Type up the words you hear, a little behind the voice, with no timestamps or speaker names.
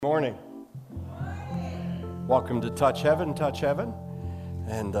Morning. Welcome to Touch Heaven, Touch Heaven.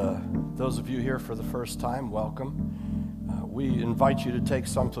 And those of you here for the first time, welcome. We invite you to take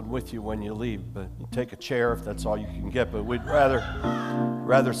something with you when you leave, but you take a chair if that's all you can get, but we'd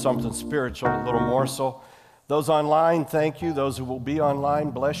rather something spiritual, a little morsel. Those online, thank you. Those who will be online,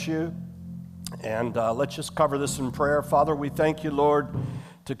 bless you. And let's just cover this in prayer. Father, we thank you, Lord,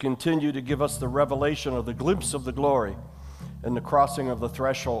 to continue to give us the revelation of the glimpse of the glory and the crossing of the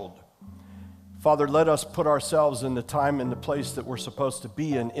threshold. Father, let us put ourselves in the time and the place that we're supposed to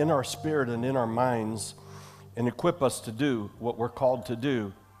be in our spirit and in our minds, and equip us to do what we're called to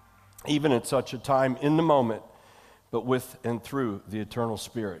do, even at such a time in the moment, but with and through the eternal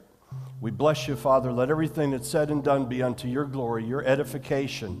Spirit. We bless you, Father. Let everything that's said and done be unto your glory, your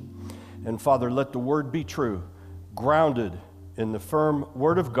edification. And Father, let the word be true, grounded in the firm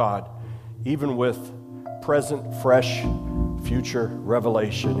word of God, even with present, fresh, future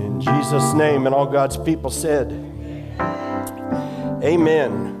revelation. In Jesus' name, and all God's people said,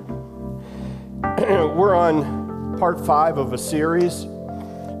 Amen. We're on part 5 of a series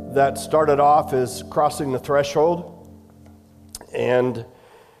that started off as Crossing the Threshold. And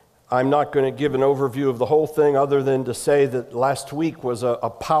I'm not going to give an overview of the whole thing other than to say that last week was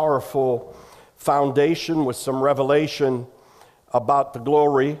a powerful foundation with some revelation about the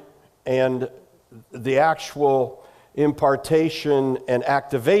glory and the actual impartation and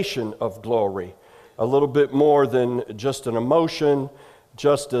activation of glory. A little bit more than just an emotion,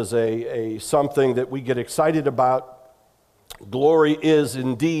 just as a something that we get excited about. Glory is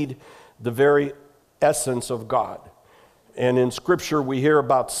indeed the very essence of God. And in Scripture we hear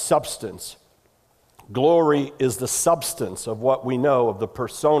about substance. Glory is the substance of what we know of the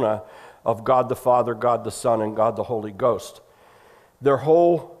persona of God the Father, God the Son, and God the Holy Ghost. Their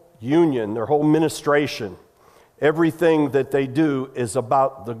whole union, their whole ministration, everything that they do is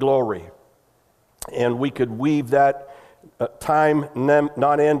about the glory. And we could weave that time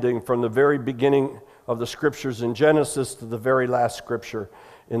not ending from the very beginning of the scriptures in Genesis to the very last scripture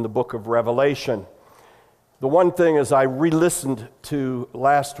in the book of Revelation. The one thing is I re-listened to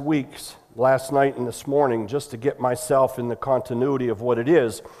last night and this morning, just to get myself in the continuity of what it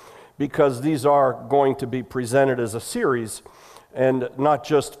is, because these are going to be presented as a series, and not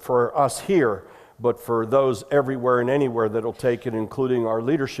just for us here, but for those everywhere and anywhere that'll take it, including our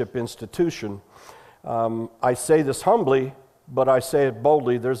leadership institution. I say this humbly, but I say it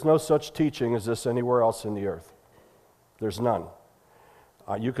boldly. There's no such teaching as this anywhere else in the earth. There's none.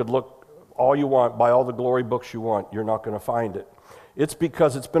 You could look all you want, buy all the glory books you want. You're not going to find it. It's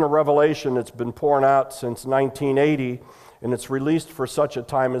because it's been a revelation that's been pouring out since 1980, and it's released for such a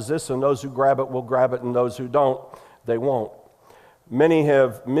time as this, and those who grab it will grab it, and those who don't, they won't. Many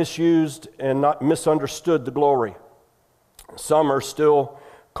have misused and not misunderstood the glory. Some are still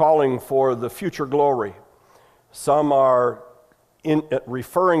calling for the future glory. Some are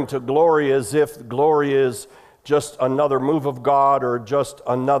referring to glory as if glory is just another move of God or just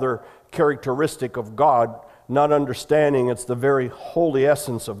another characteristic of God, not understanding it's the very holy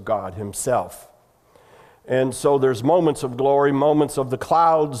essence of God himself. And so there's moments of glory, moments of the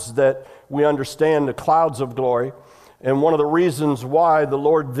clouds that we understand, the clouds of glory. And one of the reasons why the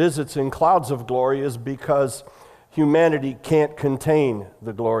Lord visits in clouds of glory is because humanity can't contain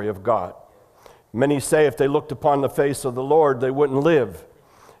the glory of God. Many say if they looked upon the face of the Lord, they wouldn't live.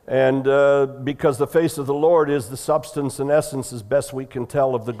 And because the face of the Lord is the substance and essence, as best we can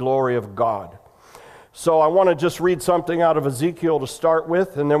tell, of the glory of God. So I want to just read something out of Ezekiel to start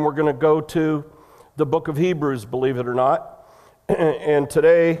with, and then we're going to go to the book of Hebrews, believe it or not. And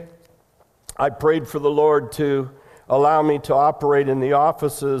today I prayed for the Lord to allow me to operate in the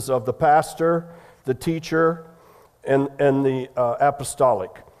offices of the pastor, the teacher, and the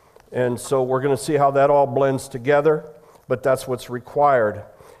apostolic. And so we're going to see how that all blends together, but that's what's required.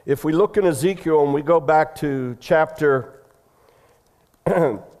 If we look in Ezekiel and we go back to chapter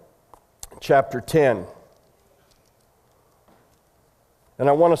 10, and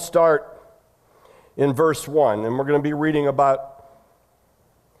I want to start in verse 1, and we're going to be reading about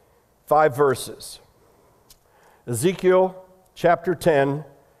 5 verses. Ezekiel chapter 10,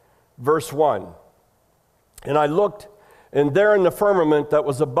 verse 1. And I looked, and there in the firmament that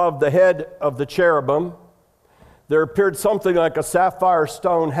was above the head of the cherubim, there appeared something like a sapphire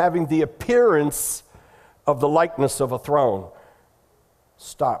stone having the appearance of the likeness of a throne.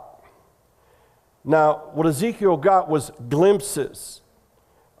 Stop. Now, what Ezekiel got was glimpses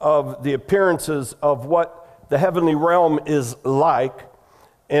of the appearances of what the heavenly realm is like,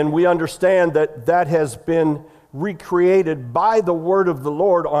 and we understand that that has been recreated by the word of the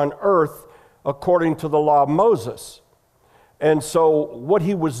Lord on earth according to the law of Moses. And so what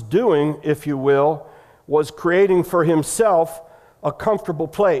he was doing, if you will, was creating for himself a comfortable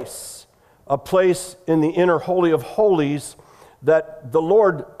place, a place in the inner Holy of Holies that the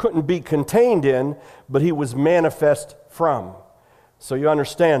Lord couldn't be contained in, but he was manifest from. So you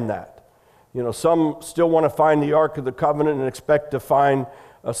understand that. You know, some still want to find the Ark of the Covenant and expect to find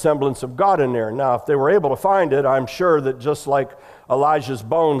a semblance of God in there. Now, if they were able to find it, I'm sure that just like Elijah's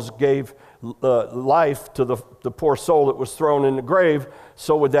bones gave life to the poor soul that was thrown in the grave,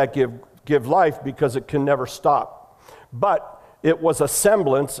 so would that give life, because it can never stop. But it was a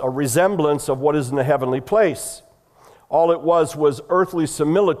semblance, a resemblance of what is in the heavenly place. All it was earthly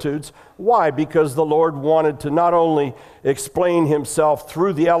similitudes. Why? Because the Lord wanted to not only explain himself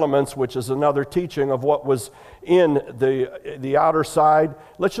through the elements, which is another teaching of what was in the outer side.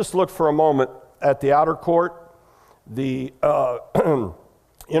 Let's just look for a moment at the outer court, the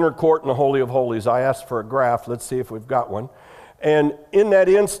inner court, and the Holy of Holies. I asked for a graph. Let's see if we've got one. And in that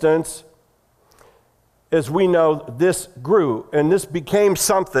instance, as we know, this grew, and this became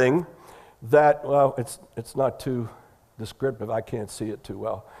something that, well, it's not too descriptive. I can't see it too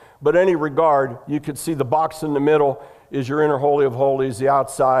well. But in any regard, you could see the box in the middle is your inner Holy of Holies. The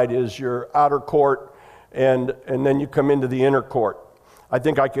outside is your outer court, and then you come into the inner court. I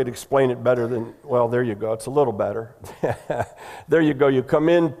think I could explain it better than, well, there you go. It's a little better. There you go. You come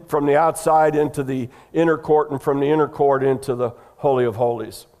in from the outside into the inner court, and from the inner court into the Holy of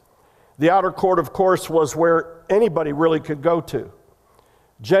Holies. The outer court, of course, was where anybody really could go to.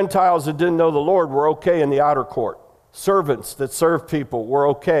 Gentiles that didn't know the Lord were okay in the outer court. Servants that served people were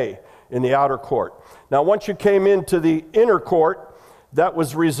okay in the outer court. Now, once you came into the inner court, that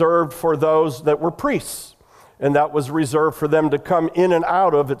was reserved for those that were priests, and that was reserved for them to come in and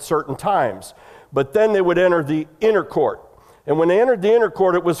out of at certain times. But then they would enter the inner court. And when they entered the inner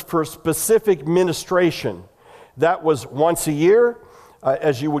court, it was for specific ministration. That was once a year,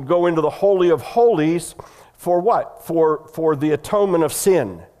 as you would go into the Holy of Holies. For what? For the atonement of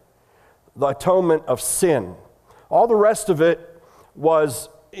sin. The atonement of sin. All the rest of it was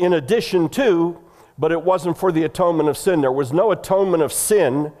in addition to, but it wasn't for the atonement of sin. There was no atonement of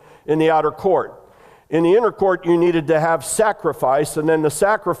sin in the outer court. In the inner court, you needed to have sacrifice, and then the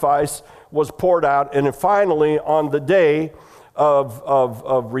sacrifice was poured out. And then finally, on the day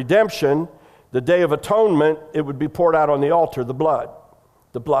of redemption, the day of atonement, it would be poured out on the altar, the blood.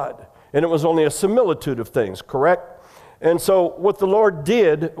 The blood. And it was only a similitude of things, correct? And so what the Lord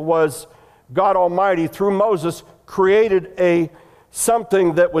did was God Almighty, through Moses, created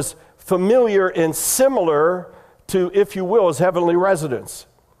something that was familiar and similar to, if you will, his heavenly residence.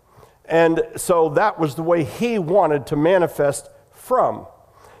 And so that was the way he wanted to manifest from.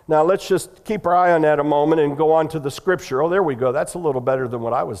 Now let's just keep our eye on that a moment and go on to the scripture. Oh, there we go. That's a little better than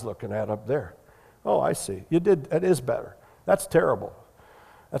what I was looking at up there. Oh, I see. You did. That is better. That's terrible.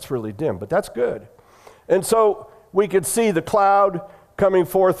 That's really dim, but that's good. And so we could see the cloud coming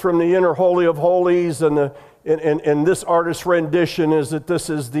forth from the inner Holy of Holies, and this artist's rendition is that this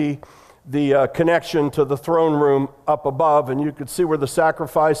is the connection to the throne room up above, and you could see where the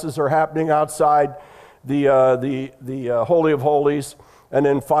sacrifices are happening outside the Holy of Holies, and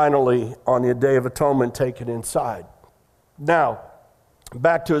then finally on the Day of Atonement taken inside. Now,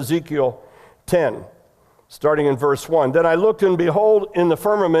 back to Ezekiel 10, starting in verse 1. Then I looked, and behold, in the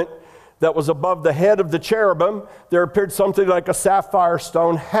firmament that was above the head of the cherubim, there appeared something like a sapphire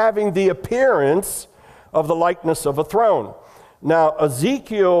stone, having the appearance of the likeness of a throne. Now,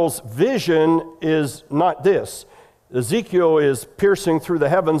 Ezekiel's vision is not this. Ezekiel is piercing through the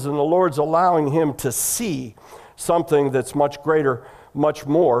heavens, and the Lord's allowing him to see something that's much greater, much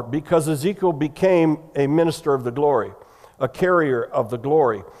more, because Ezekiel became a minister of the glory, a carrier of the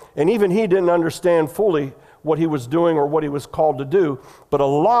glory. And even he didn't understand fully what he was doing or what he was called to do, but a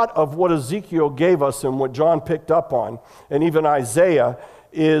lot of what Ezekiel gave us and what John picked up on, and even Isaiah,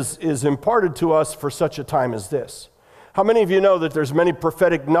 is imparted to us for such a time as this. How many of you know that there's many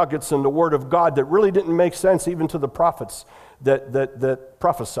prophetic nuggets in the Word of God that really didn't make sense even to the prophets that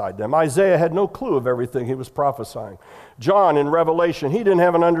prophesied them? Isaiah had no clue of everything he was prophesying. John in Revelation, he didn't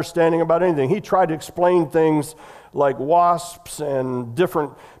have an understanding about anything. He tried to explain things like wasps and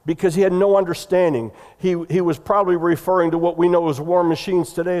different, because he had no understanding. He was probably referring to what we know as war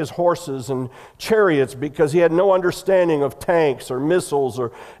machines today as horses and chariots, because he had no understanding of tanks or missiles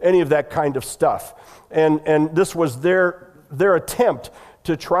or any of that kind of stuff. And this was their attempt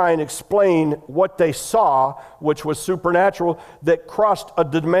to try and explain what they saw, which was supernatural, that crossed a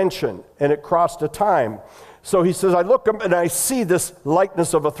dimension and it crossed a time. So he says, I look up and I see this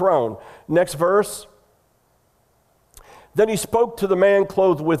likeness of a throne. Next verse. Then he spoke to the man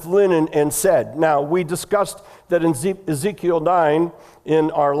clothed with linen and said, now we discussed that in Ezekiel 9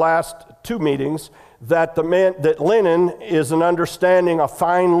 in our last two meetings, that linen is an understanding, a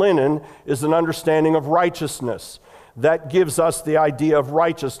fine linen is an understanding of righteousness. That gives us the idea of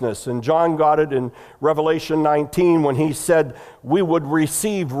righteousness. And John got it in Revelation 19 when he said we would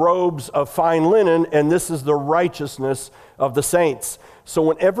receive robes of fine linen, and this is the righteousness of the saints. So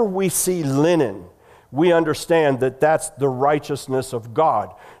whenever we see linen, we understand that that's the righteousness of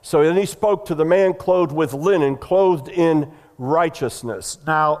God. So then he spoke to the man clothed with linen, clothed in righteousness.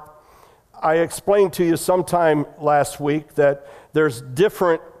 Now, I explained to you sometime last week that there's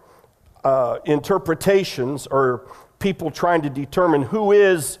different interpretations or people trying to determine who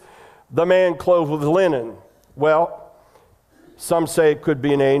is the man clothed with linen. Well, some say it could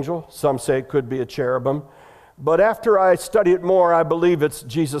be an angel, some say it could be a cherubim, but after I study it more, I believe it's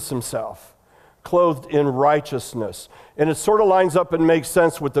Jesus himself, clothed in righteousness. And it sort of lines up and makes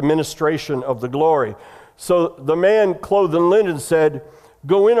sense with the ministration of the glory. So the man clothed in linen said,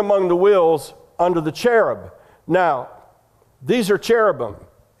 go in among the wheels under the cherub. Now, these are cherubim.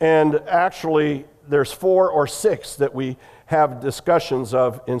 And actually, there's 4 or 6 that we have discussions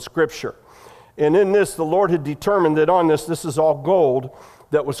of in Scripture. And in this, the Lord had determined that on this is all gold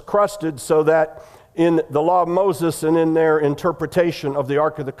that was crusted, so that in the law of Moses and in their interpretation of the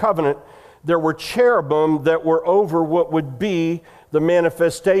Ark of the Covenant, there were cherubim that were over what would be the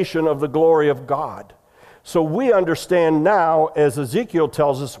manifestation of the glory of God. So we understand now, as Ezekiel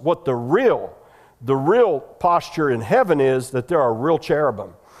tells us, what the real posture in heaven is, that there are real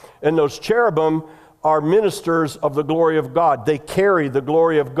cherubim. And those cherubim are ministers of the glory of God. They carry the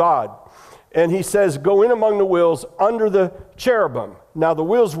glory of God. And he says, go in among the wheels under the cherubim. Now, the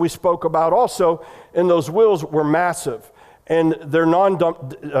wheels we spoke about also, and those wheels were massive. And they're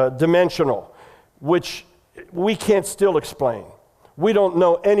non-dimensional, which we can't still explain. We don't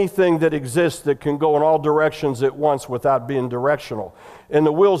know anything that exists that can go in all directions at once without being directional. And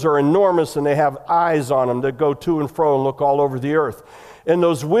the wheels are enormous, and they have eyes on them that go to and fro and look all over the earth. And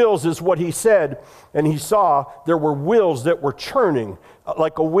those wheels is what he said, and he saw there were wheels that were churning,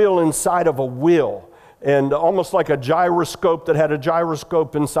 like a wheel inside of a wheel, and almost like a gyroscope that had a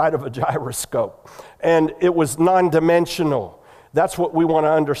gyroscope inside of a gyroscope. And it was non-dimensional. That's what we want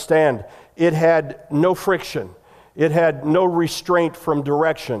to understand. It had no friction. It had no restraint from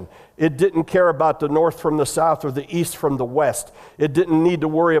direction. It didn't care about the north from the south or the east from the west. It didn't need to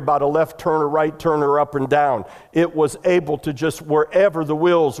worry about a left turn or right turn or up and down. It was able to just, wherever the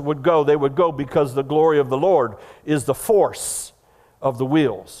wheels would go, they would go, because the glory of the Lord is the force of the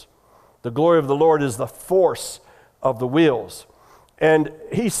wheels. The glory of the Lord is the force of the wheels. And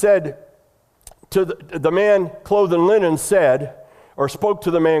he said to the man clothed in linen said, or spoke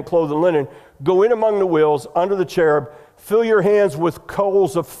to the man clothed in linen, go in among the wheels under the cherub, fill your hands with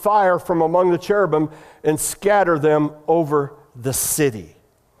coals of fire from among the cherubim, and scatter them over the city.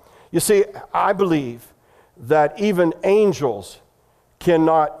 You see, I believe that even angels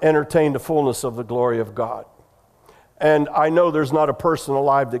cannot entertain the fullness of the glory of God. And I know there's not a person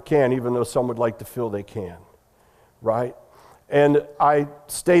alive that can, even though some would like to feel they can, right? And I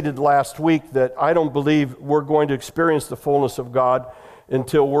stated last week that I don't believe we're going to experience the fullness of God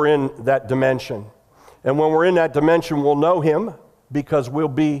until we're in that dimension. And when we're in that dimension, we'll know him, because we'll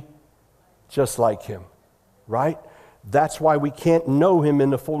be just like him, right? That's why we can't know him in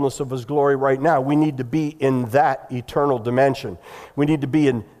the fullness of his glory right now. We need to be in that eternal dimension. We need to be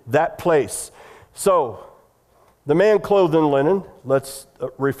in that place. So, the man clothed in linen, let's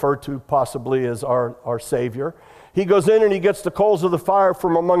refer to possibly as our Savior, he goes in and he gets the coals of the fire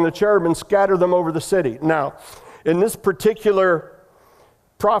from among the cherubim and scatter them over the city. Now, in this particular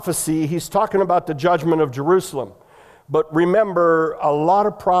prophecy, he's talking about the judgment of Jerusalem. But remember, a lot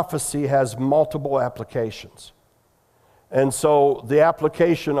of prophecy has multiple applications. And so the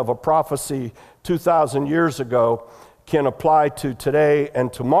application of a prophecy 2,000 years ago can apply to today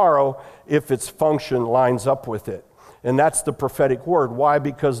and tomorrow if its function lines up with it. And that's the prophetic word. Why?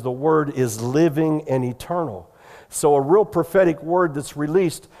 Because the word is living and eternal. So a real prophetic word that's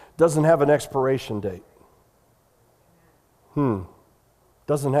released doesn't have an expiration date.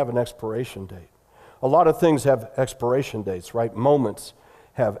 Doesn't have an expiration date. A lot of things have expiration dates, right? Moments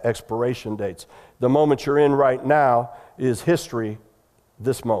have expiration dates. The moment you're in right now is history,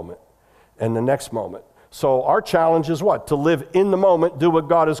 this moment, and the next moment. So our challenge is what? To live in the moment, do what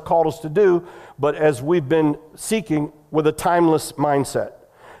God has called us to do, but as we've been seeking, with a timeless mindset.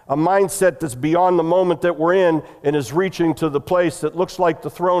 A mindset that's beyond the moment that we're in and is reaching to the place that looks like the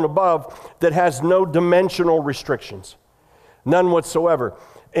throne above, that has no dimensional restrictions. None whatsoever.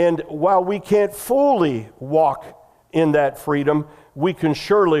 And while we can't fully walk in that freedom, we can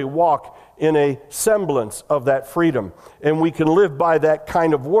surely walk in a semblance of that freedom. And we can live by that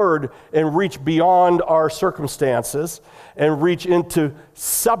kind of word and reach beyond our circumstances and reach into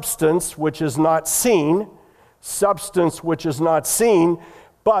substance which is not seen,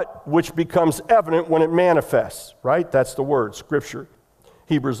 but which becomes evident when it manifests, right? That's the word, Scripture,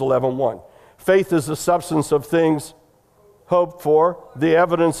 Hebrews 11:1. Faith is the substance of things hoped for, the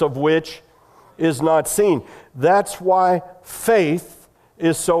evidence of which is not seen. That's why faith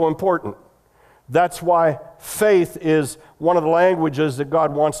is so important. That's why faith is one of the languages that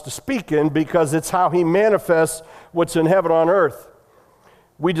God wants to speak in, because it's how he manifests what's in heaven on earth.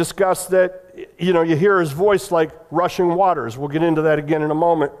 We discussed that, you hear his voice like rushing waters. We'll get into that again in a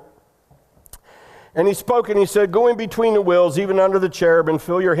moment. And he spoke and he said, "Go in between the wheels, even under the cherubim, and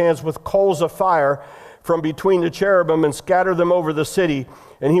fill your hands with coals of fire from between the cherubim and scatter them over the city."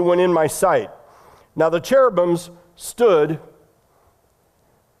 And he went in my sight. Now the cherubims stood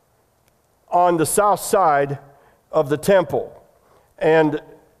on the south side of the temple. And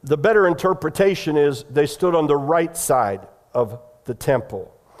the better interpretation is they stood on the right side of the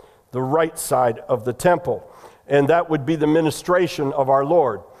temple. The right side of the temple. And that would be the ministration of our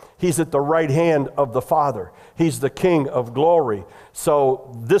Lord. He's at the right hand of the Father. He's the King of glory.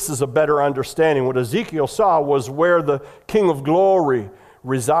 So this is a better understanding. What Ezekiel saw was where the King of glory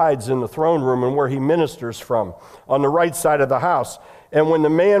resides in the throne room and where he ministers from, on the right side of the house. And when the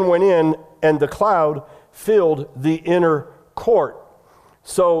man went in, and the cloud filled the inner court.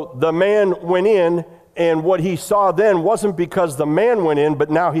 So the man went in, and what he saw then wasn't because the man went in, but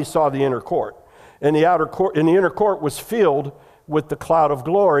now he saw the inner court. And the outer court, and the inner court was filled with the cloud of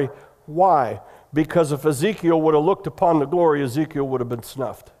glory. Why? Because if Ezekiel would have looked upon the glory, Ezekiel would have been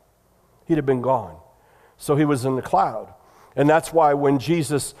snuffed. He'd have been gone. So he was in the cloud. And that's why when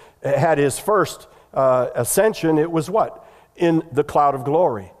Jesus had his first ascension, it was what? In the cloud of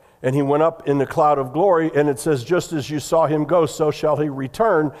glory. And he went up in the cloud of glory, and it says, just as you saw him go, so shall he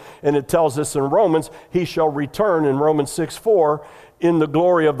return. And it tells us in Romans, he shall return in Romans 6:4 in the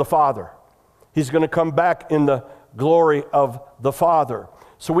glory of the Father. He's going to come back in the glory of the Father.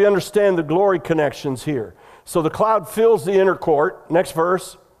 So we understand the glory connections here. So the cloud fills the inner court. Next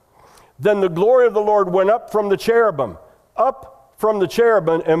verse. Then the glory of the Lord went up from the cherubim,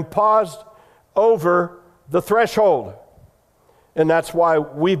 and paused over the threshold. And that's why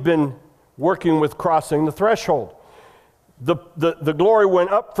we've been working with crossing the threshold. The glory went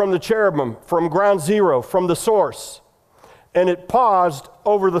up from the cherubim, from ground zero, from the source, and it paused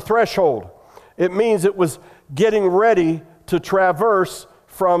over the threshold. It means it was getting ready to traverse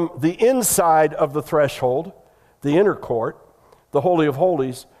from the inside of the threshold, the inner court, the Holy of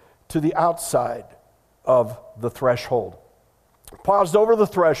Holies, to the outside of the threshold. Paused over the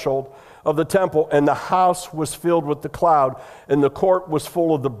threshold of the temple, and the house was filled with the cloud, and the court was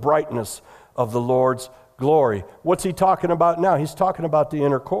full of the brightness of the Lord's glory. What's he talking about now? He's talking about the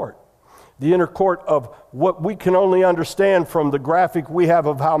inner court. The inner court of what we can only understand from the graphic we have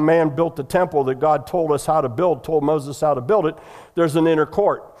of how man built the temple that God told us how to build, told Moses how to build it. There's an inner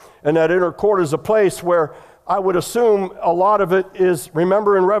court. And that inner court is a place where I would assume a lot of it is,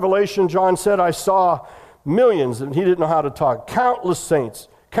 remember in Revelation, John said, I saw millions, and he didn't know how to talk, countless saints,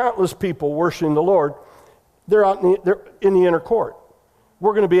 countless people worshiping the Lord. They're in the inner court.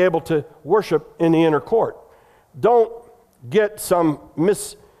 We're going to be able to worship in the inner court. Don't get some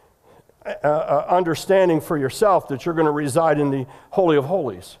understanding for yourself that you're going to reside in the Holy of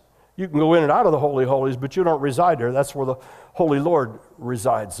Holies. You can go in and out of the Holy of Holies, but you don't reside there. That's where the Holy Lord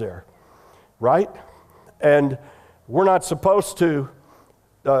resides there, right? And we're not supposed to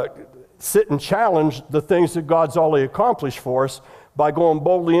sit and challenge the things that God's already accomplished for us by going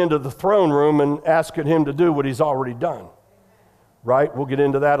boldly into the throne room and asking him to do what he's already done, right? We'll get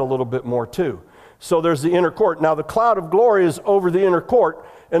into that a little bit more too. So there's the inner court. Now the cloud of glory is over the inner court,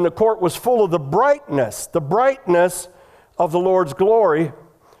 and the court was full of the brightness of the Lord's glory.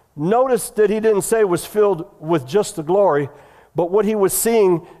 Notice that he didn't say it was filled with just the glory, but what he was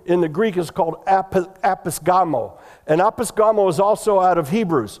seeing in the Greek is called apisgamo. And apisgamo is also out of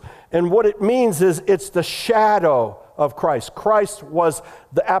Hebrews. And what it means is it's the shadow of Christ. Christ was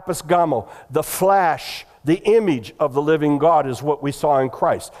the apisgamo, the flash, the image of the living God is what we saw in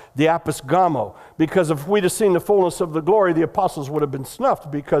Christ, the apisgamo. Because if we'd have seen the fullness of the glory, the apostles would have been snuffed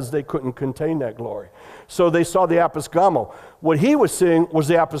because they couldn't contain that glory. So they saw the apisgamo. What he was seeing was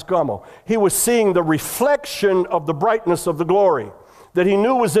the apisgamo. He was seeing the reflection of the brightness of the glory that he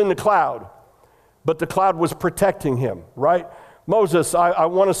knew was in the cloud, but the cloud was protecting him, right? Moses, I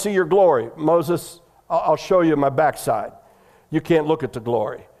want to see your glory. Moses, I'll show you my backside. You can't look at the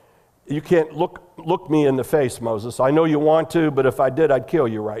glory. You can't look me in the face, Moses. I know you want to, but if I did, I'd kill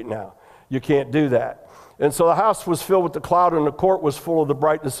you right now. You can't do that. And so the house was filled with the cloud, and the court was full of the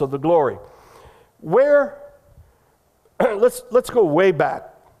brightness of the glory. Let's go way back.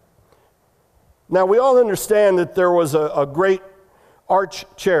 Now, we all understand that there was a great arch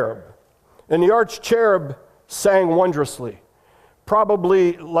cherub, and the arch cherub sang wondrously,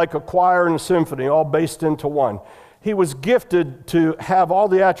 probably like a choir and a symphony, all based into one. He was gifted to have all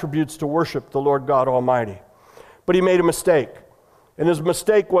the attributes to worship the Lord God Almighty. But he made a mistake. And his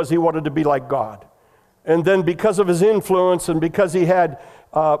mistake was he wanted to be like God. And then because of his influence and because he had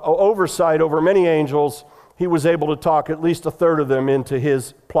oversight over many angels, he was able to talk at least a third of them into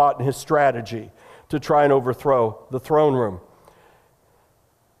his plot and his strategy to try and overthrow the throne room.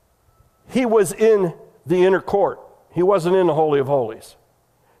 He was in the inner court. He wasn't in the Holy of Holies.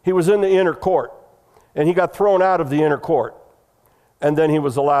 He was in the inner court. And he got thrown out of the inner court. And then he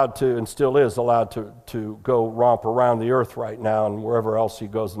was allowed to, and still is allowed to go romp around the earth right now, and wherever else he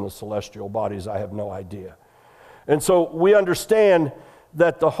goes in the celestial bodies, I have no idea. And so we understand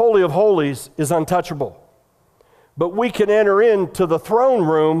that the Holy of Holies is untouchable. But we can enter into the throne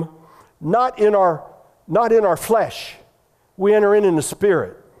room not in our flesh. We enter in the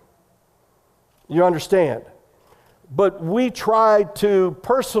spirit. You understand? But we try to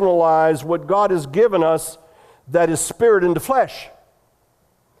personalize what God has given us that is spirit into flesh.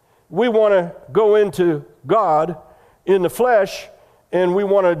 We want to go into God in the flesh, and we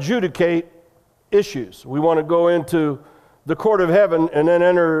want to adjudicate issues. We want to go into the court of heaven and then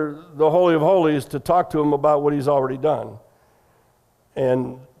enter the Holy of Holies to talk to him about what he's already done.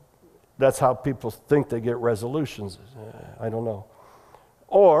 And that's how people think they get resolutions. I don't know.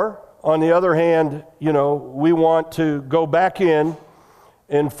 Or, on the other hand, we want to go back in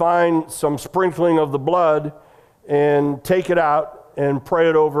and find some sprinkling of the blood and take it out and pray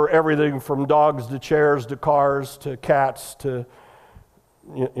it over everything from dogs to chairs to cars to cats to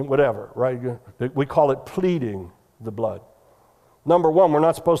whatever, right? We call it pleading the blood. Number one, we're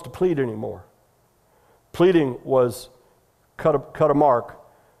not supposed to plead anymore. Pleading was, cut a mark,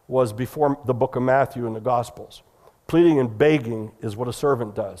 was before the book of Matthew in the Gospels. Pleading and begging is what a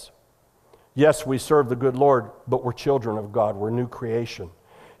servant does. Yes, we serve the good Lord, but we're children of God. We're new creation.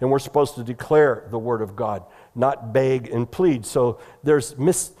 And we're supposed to declare the word of God, not beg and plead. So there's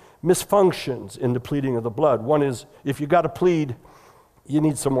misfunctions in the pleading of the blood. One is, if you got to plead, you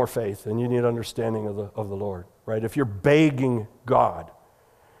need some more faith and you need understanding of the Lord, right? If you're begging God,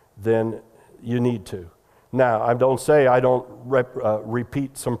 then you need to. Now, I don't say I don't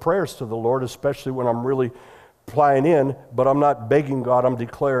repeat some prayers to the Lord, especially when I'm really applying in, but I'm not begging God, I'm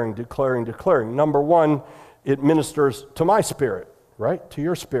declaring. Number one, it ministers to my spirit, right? To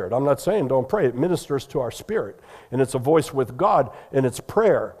your spirit. I'm not saying don't pray. It ministers to our spirit. And it's a voice with God, and it's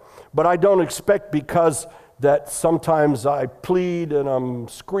prayer. But I don't expect because that sometimes I plead and I'm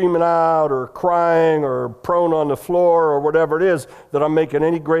screaming out or crying or prone on the floor or whatever it is, that I'm making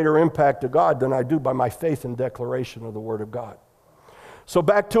any greater impact to God than I do by my faith and declaration of the Word of God. So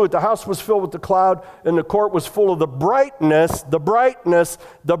back to it, the house was filled with the cloud, and the court was full of the brightness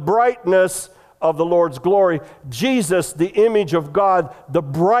of the Lord's glory. Jesus, the image of God, the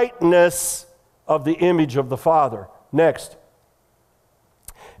brightness of the image of the Father. Next.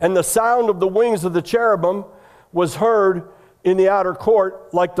 And the sound of the wings of the cherubim was heard in the outer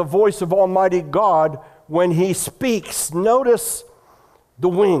court like the voice of Almighty God when he speaks. Notice the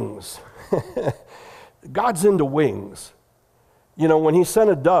wings. God's into wings. When he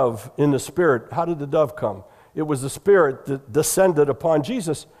sent a dove in the Spirit, how did the dove come? It was the Spirit that descended upon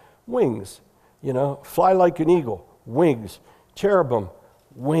Jesus. Wings. Fly like an eagle. Wings. Cherubim.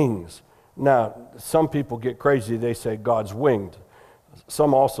 Wings. Now, some people get crazy. They say God's winged.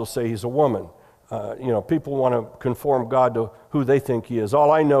 Some also say he's a woman. People want to conform God to who they think he is.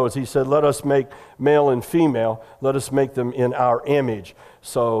 All I know is he said, let us make male and female. Let us make them in our image.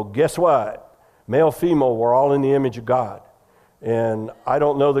 So guess what? Male, female, we're all in the image of God. And I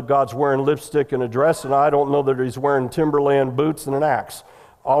don't know that God's wearing lipstick and a dress, and I don't know that he's wearing Timberland boots and an axe.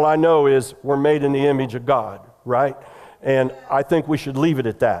 All I know is we're made in the image of God, right? And I think we should leave it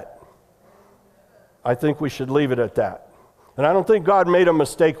at that. And I don't think God made a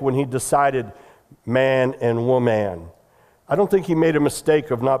mistake when he decided man and woman. I don't think he made a mistake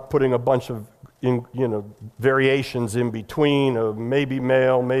of not putting a bunch of variations in between of maybe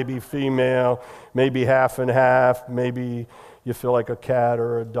male, maybe female, maybe half and half, maybe you feel like a cat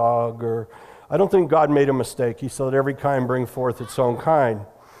or a dog. I don't think God made a mistake. He said, let every kind bring forth its own kind.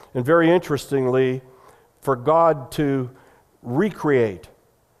 And very interestingly, for God to recreate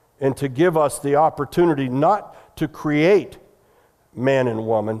and to give us the opportunity not to create man and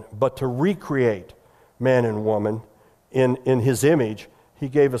woman, but to recreate man and woman in his image, he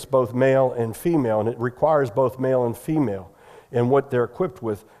gave us both male and female, and it requires both male and female and what they're equipped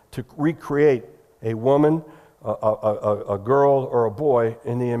with to recreate a woman, a girl, or a boy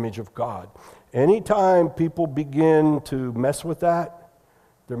in the image of God. Anytime people begin to mess with that,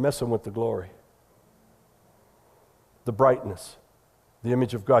 they're messing with the glory, the brightness, the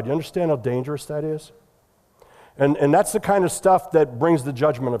image of God. You understand how dangerous that is? And that's the kind of stuff that brings the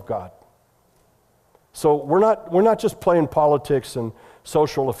judgment of God. So we're not just playing politics and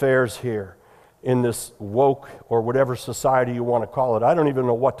social affairs here in this woke or whatever society you want to call it. I don't even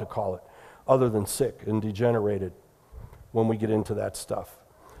know what to call it other than sick and degenerated when we get into that stuff.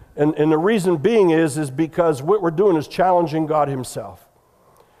 And the reason being is because what we're doing is challenging God himself.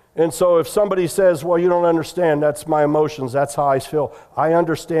 And so if somebody says, well, you don't understand, that's my emotions, that's how I feel. I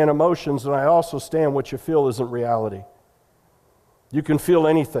understand emotions, and I also understand what you feel isn't reality. You can feel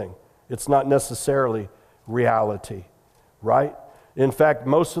anything. It's not necessarily reality, right? In fact,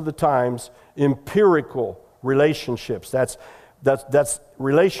 most of the times, empirical relationships, that's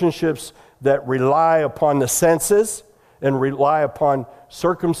relationships that rely upon the senses and rely upon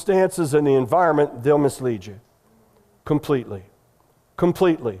circumstances and the environment, they'll mislead you completely.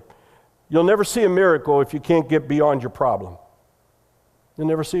 Completely. You'll never see a miracle if you can't get beyond your problem. You'll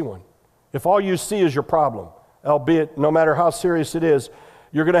never see one. If all you see is your problem, albeit no matter how serious it is,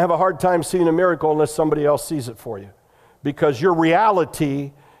 you're going to have a hard time seeing a miracle unless somebody else sees it for you. Because your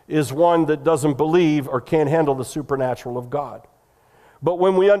reality is one that doesn't believe or can't handle the supernatural of God. But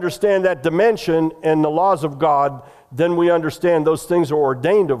when we understand that dimension and the laws of God, then we understand those things are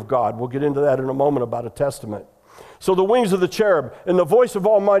ordained of God. We'll get into that in a moment about a testament. So the wings of the cherub and the voice of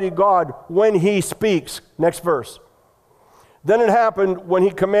Almighty God when he speaks. Next verse. Then it happened when he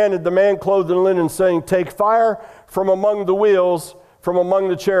commanded the man clothed in linen, saying, take fire from among the wheels, from among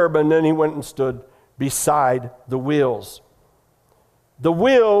the cherub. And then he went and stood beside the wheels. The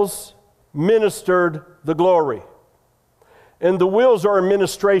wheels ministered the glory. And the wheels are a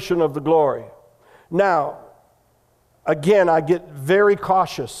ministration of the glory. Now, again, I get very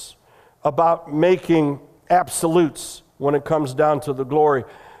cautious about making absolutes when it comes down to the glory.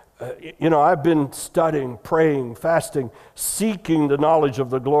 I've been studying, praying, fasting, seeking the knowledge of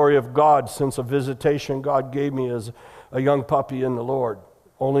the glory of God since a visitation God gave me as a young puppy in the Lord.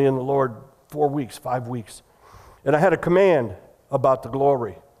 Only in the Lord 4 weeks, 5 weeks. And I had a command about the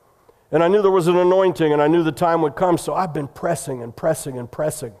glory. And I knew there was an anointing, and I knew the time would come, so I've been pressing and pressing and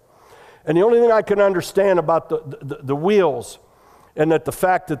pressing. And the only thing I can understand about the wheels, and that the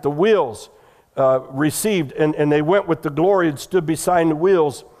fact that the wheels received, and they went with the glory and stood beside the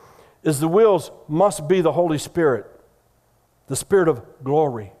wheels, is the wheels must be the Holy Spirit, the Spirit of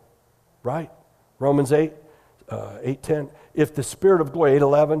glory, right? Romans 8, 8:10. If the Spirit of glory,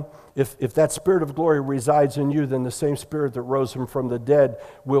 8:11, if that Spirit of glory resides in you, then the same Spirit that rose him from the dead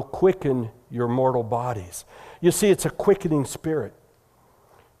will quicken your mortal bodies. You see, it's a quickening Spirit.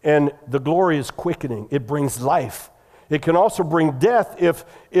 And the glory is quickening. It brings life. It can also bring death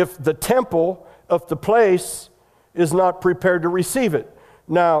if the temple of the place is not prepared to receive it.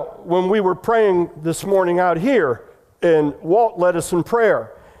 Now, when we were praying this morning out here, and Walt led us in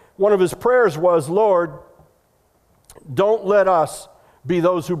prayer, one of his prayers was, Lord, don't let us be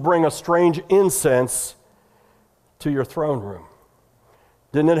those who bring a strange incense to your throne room.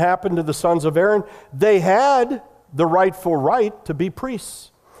 Didn't it happen to the sons of Aaron? They had the rightful right to be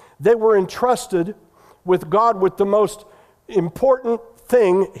priests. They were entrusted with God with the most important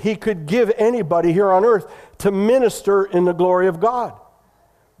thing he could give anybody here on earth, to minister in the glory of God.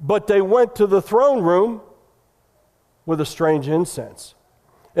 But they went to the throne room with a strange incense.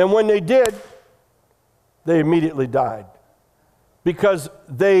 And when they did, they immediately died. Because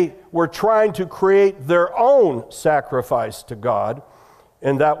they were trying to create their own sacrifice to God,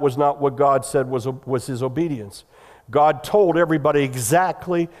 and that was not what God said was his obedience. God told everybody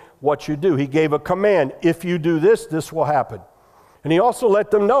exactly what you do. He gave a command. If you do this, this will happen. And he also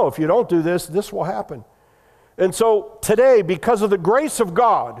let them know, if you don't do this, this will happen. And so today, because of the grace of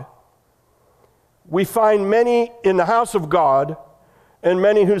God, we find many in the house of God, and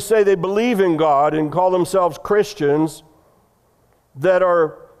many who say they believe in God and call themselves Christians, that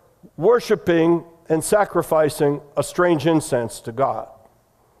are worshiping and sacrificing a strange incense to God.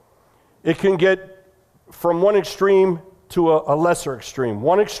 It can get from one extreme to a lesser extreme.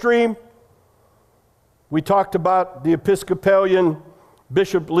 One extreme, we talked about the Episcopalian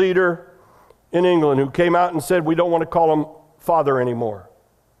bishop leader in England who came out and said, we don't want to call him father anymore,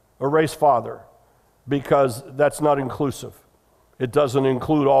 erase father, because that's not inclusive. It doesn't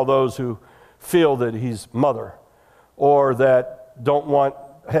include all those who feel that he's mother, or that that don't want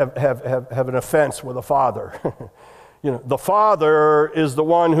have an offense with a father. The father is the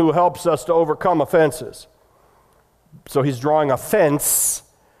one who helps us to overcome offenses. So he's drawing a fence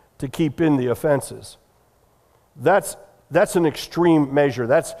to keep in the offenses. That's an extreme measure.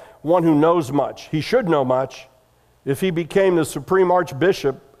 That's one who knows much. He should know much. If he became the supreme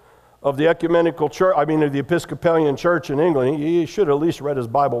archbishop of the ecumenical church, of the Episcopalian church in England, he should at least read his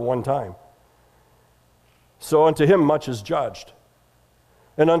Bible one time. So unto him much is judged.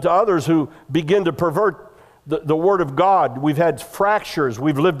 And unto others who begin to pervert the Word of God, we've had fractures,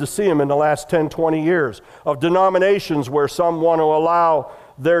 we've lived to see them in the last 10, 20 years, of denominations where some want to allow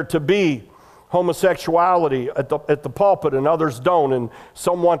there to be homosexuality at the pulpit and others don't, and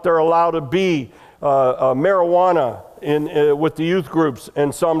some want there allowed to be marijuana with the youth groups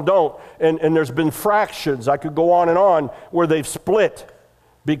and some don't. And there's been fractions, I could go on, where they've split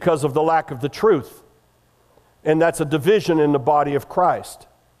because of the lack of the truth. And that's a division in the body of Christ.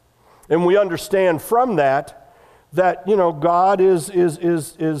 And we understand from that God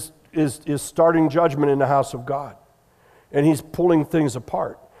is starting judgment in the house of God. And he's pulling things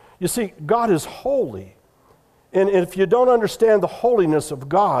apart. You see, God is holy. And if you don't understand the holiness of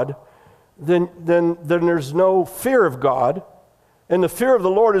God, then there's no fear of God. And the fear of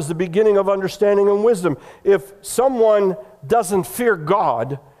the Lord is the beginning of understanding and wisdom. If someone doesn't fear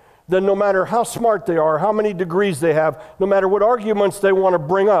God, then no matter how smart they are, how many degrees they have, no matter what arguments they want to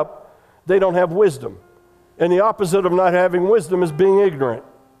bring up, they don't have wisdom. And the opposite of not having wisdom is being ignorant.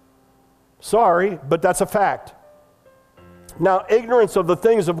 Sorry, but that's a fact. Now, ignorance of the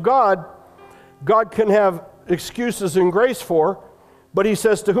things of God, God can have excuses and grace for, but he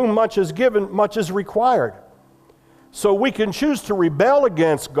says, to whom much is given, much is required. So we can choose to rebel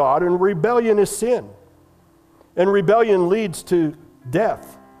against God, and rebellion is sin. And rebellion leads to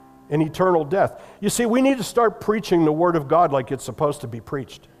death, and eternal death. You see, we need to start preaching the Word of God like it's supposed to be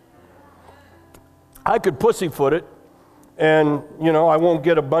preached. I could pussyfoot it, and I won't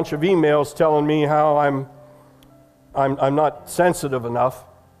get a bunch of emails telling me how I'm not sensitive enough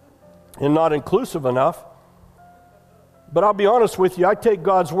and not inclusive enough. But I'll be honest with you, I take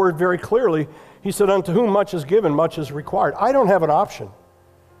God's word very clearly. He said, unto whom much is given, much is required. I don't have an option.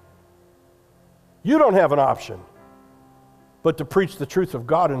 You don't have an option but to preach the truth of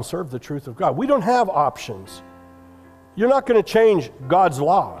God and serve the truth of God. We don't have options. You're not going to change God's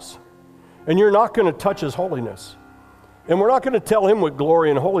laws, and you're not going to touch his holiness. And we're not going to tell him what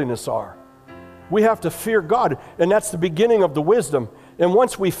glory and holiness are. We have to fear God, and that's the beginning of the wisdom. And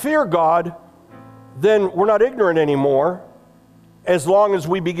once we fear God, then we're not ignorant anymore, as long as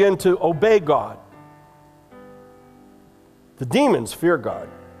we begin to obey God. The demons fear God.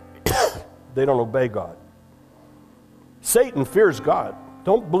 They don't obey God. Satan fears God.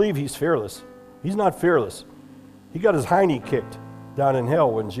 Don't believe he's fearless. He's not fearless. He got his hiney kicked down in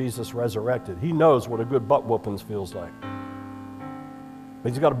hell when Jesus resurrected. He knows what a good butt whoopings feels like.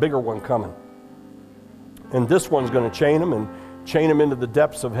 But he's got a bigger one coming. And this one's going to chain him into the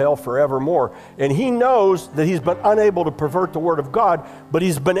depths of hell forevermore. And he knows that he's been unable to pervert the Word of God, but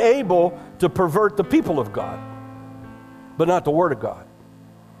he's been able to pervert the people of God, but not the Word of God.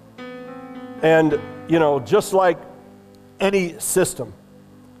 And, just like any system,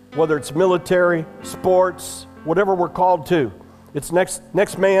 whether it's military, sports, whatever we're called to, it's next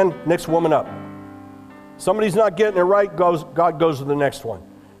man, next woman up. Somebody's not getting it right, God goes to the next one.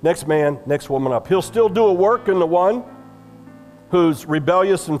 Next man, next woman up. He'll still do a work in the one who's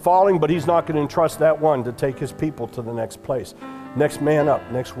rebellious and falling, but he's not going to entrust that one to take his people to the next place. Next man up,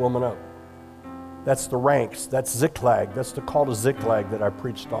 next woman up. That's the ranks. That's Ziklag. That's the call to Ziklag that I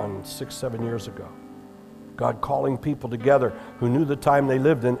preached on 6-7 years ago. God calling people together who knew the time they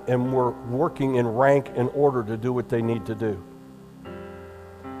lived in and were working in rank and order to do what they need to do.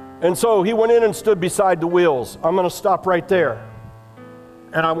 And so he went in and stood beside the wheels. I'm going to stop right there.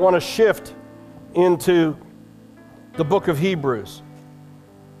 And I want to shift into the book of Hebrews,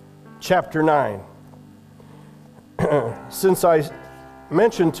 chapter 9. Since I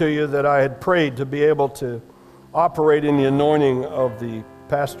mentioned to you that I had prayed to be able to operate in the anointing of the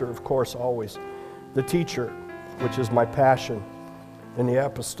pastor, of course, always, the teacher, which is my passion, and the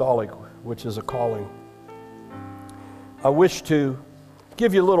apostolic, which is a calling, I wish to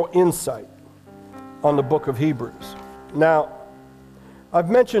give you a little insight on the book of Hebrews. Now, I've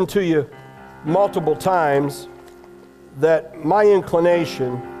mentioned to you multiple times that my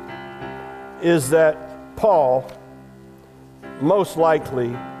inclination is that Paul most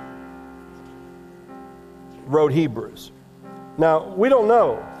likely wrote Hebrews. Now, we don't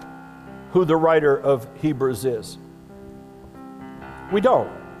know who the writer of Hebrews is. We don't.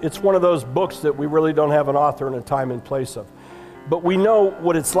 It's one of those books that we really don't have an author and a time and place of. But we know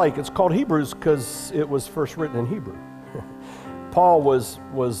what it's like. It's called Hebrews because it was first written in Hebrew. Paul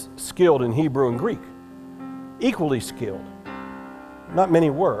was skilled in Hebrew and Greek, equally skilled. Not many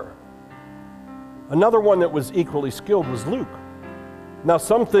were. Another one that was equally skilled was Luke. Now,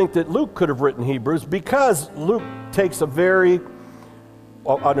 some think that Luke could have written Hebrews because Luke takes an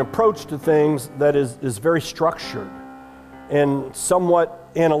approach to things that is very structured and somewhat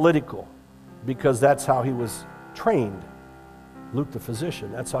analytical, because that's how he was trained. Luke the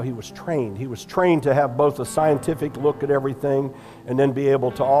physician, that's how he was trained. He was trained to have both a scientific look at everything and then be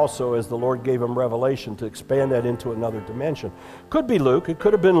able to also, as the Lord gave him revelation, to expand that into another dimension. Could be Luke, it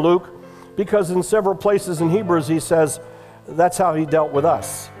could have been Luke, because in several places in Hebrews he says, that's how he dealt with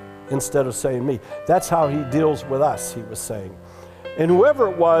us, instead of saying me. That's how he deals with us, he was saying. And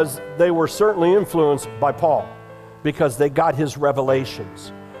whoever it was, they were certainly influenced by Paul, because they got his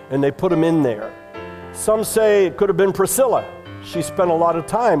revelations, and they put him in there. Some say it could have been Priscilla. She spent a lot of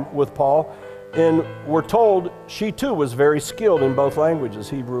time with Paul, and we're told she too was very skilled in both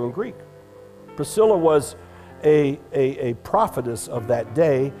languages, Hebrew and Greek. Priscilla was a prophetess of that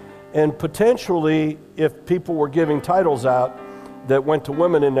day, and potentially, if people were giving titles out that went to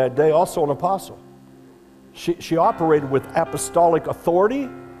women in that day, also an apostle. She operated with apostolic authority,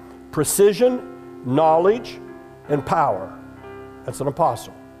 precision, knowledge, and power. That's an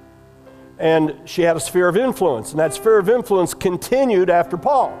apostle. And she had a sphere of influence, and that sphere of influence continued after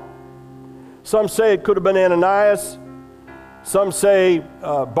Paul. Some say it could have been Ananias. Some say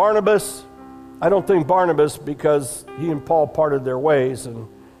Barnabas. I don't think Barnabas, because he and Paul parted their ways, and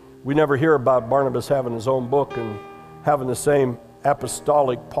we never hear about Barnabas having his own book and having the same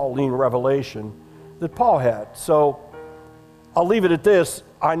apostolic Pauline revelation that Paul had. So I'll leave it at this.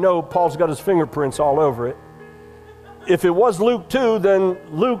 I know Paul's got his fingerprints all over it. If it was Luke too, then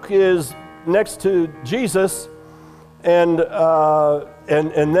Luke is next to Jesus, and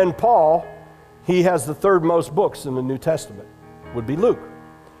then Paul, he has the third most books in the New Testament, would be Luke.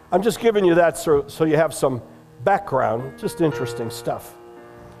 I'm just giving you that so you have some background, just interesting stuff.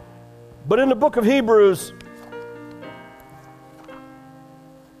 But in the book of Hebrews,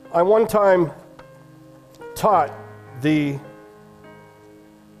 I one time taught the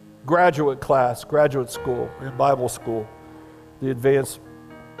graduate class, graduate school, Bible school, the advanced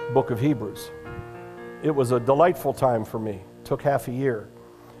book of Hebrews. It was a delightful time for me. It took half a year.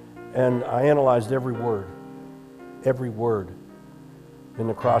 And I analyzed every word in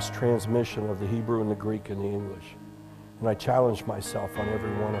the cross-transmission of the Hebrew and the Greek and the English. And I challenged myself on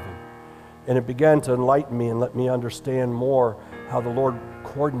every one of them. And it began to enlighten me and let me understand more how the Lord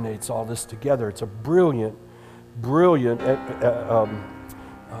coordinates all this together. It's a brilliant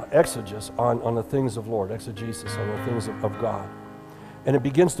exegesis on the things of Lord, exegesis on the things of God. And it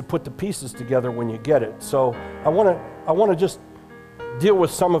begins to put the pieces together when you get it. So I want to just deal with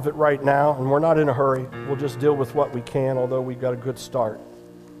some of it right now, and we're not in a hurry. We'll just deal with what we can, although we got a good start.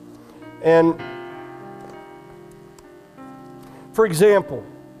 And for example,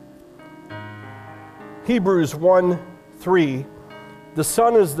 Hebrews 1:3, the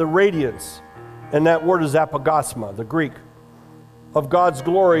sun is the radiance, and that word is apogasma, the Greek, of God's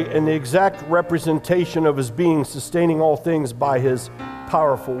glory and the exact representation of his being, sustaining all things by his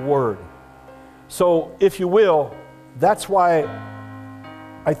powerful word. So, if you will, that's why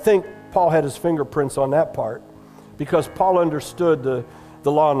I think Paul had his fingerprints on that part, because Paul understood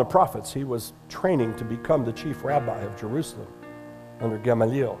the law and the prophets. He was training to become the chief rabbi of Jerusalem under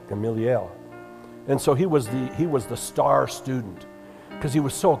Gamaliel. And so he was the star student, because he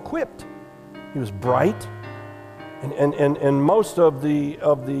was so equipped. He was bright, and most of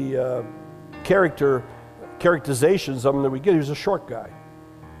the characterizations of him that we get, he was a short guy,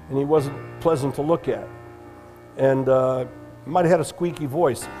 and he wasn't pleasant to look at, and might have had a squeaky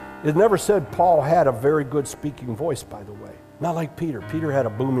voice. It never said Paul had a very good speaking voice, by the way. Not like Peter. Peter had a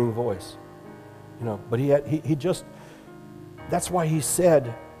booming voice, but he just. That's why he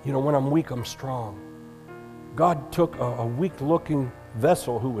said, when I'm weak, I'm strong. God took a weak-looking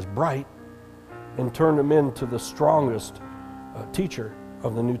vessel who was bright and turned him into the strongest teacher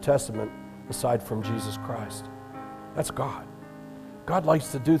of the New Testament aside from Jesus Christ. That's God. God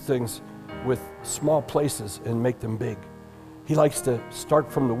likes to do things with small places and make them big. He likes to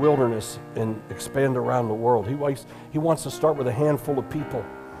start from the wilderness and expand around the world. He wants to start with a handful of people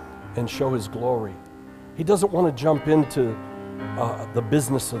and show his glory. He doesn't want to jump into the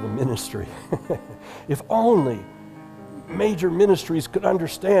business of the ministry. If only major ministries could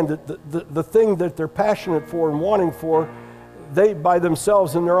understand that the thing that they're passionate for and wanting for, they by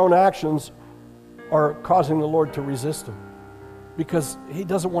themselves in their own actions are causing the Lord to resist them, because he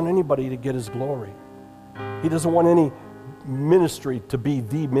doesn't want anybody to get his glory. He doesn't want any ministry to be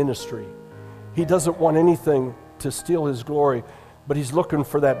the ministry. He doesn't want anything to steal his glory, but he's looking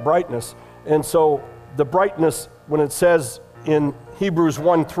for that brightness. And so the brightness, when it says in Hebrews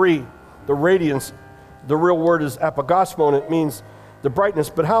 1:3, the radiance, the real word is apogosmo, and it means the brightness.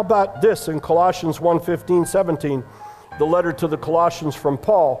 But how about this in Colossians 1:15, 17, the letter to the Colossians from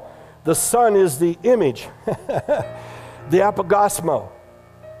Paul? The sun is the image, the apogosmo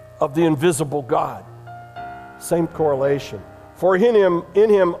of the invisible God. Same correlation. For in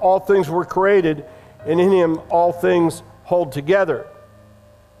him all things were created, and in him all things hold together.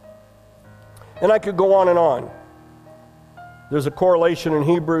 And I could go on and on. There's a correlation in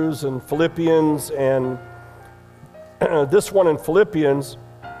Hebrews and Philippians, and this one in Philippians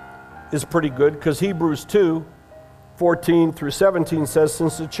is pretty good because Hebrews 2:14 through 17 says,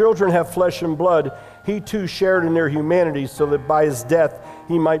 since the children have flesh and blood, he too shared in their humanity, so that by his death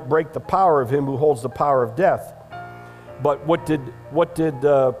he might break the power of him who holds the power of death. But what did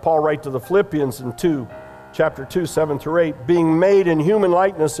Paul write to the Philippians in chapter 2, 7 through 8? Being made in human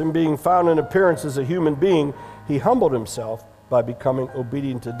likeness and being found in appearance as a human being, he humbled himself by becoming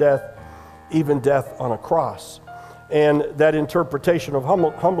obedient to death, even death on a cross. And that interpretation of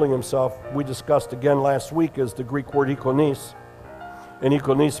humbling himself, we discussed again last week, is the Greek word ikonis. And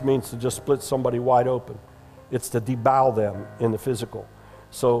ikonis means to just split somebody wide open. It's to debowel them in the physical.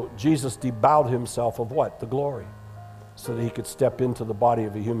 So Jesus debowed himself of what? The glory. So that he could step into the body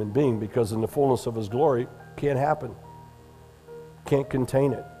of a human being, because in the fullness of his glory, can't happen. Can't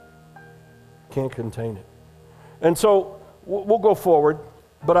contain it. Can't contain it. And so we'll go forward,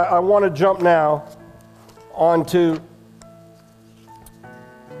 but I want to jump now onto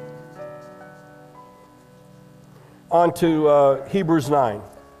Hebrews 9,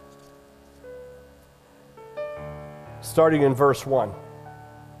 starting in verse 1.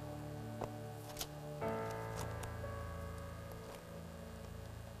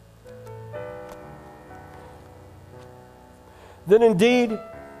 Then indeed,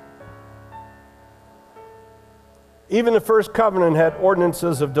 even the first covenant had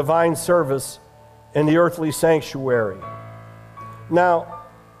ordinances of divine service in the earthly sanctuary. Now,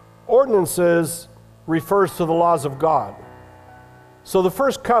 ordinances refers to the laws of God. So the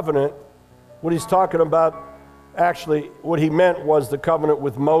first covenant, what he's talking about, actually what he meant was the covenant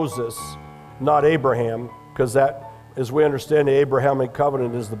with Moses, not Abraham, because that, as we understand, the Abrahamic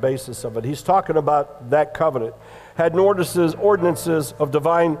covenant is the basis of it. He's talking about that covenant. Had ordinances of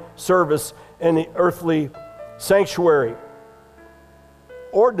divine service in the earthly sanctuary.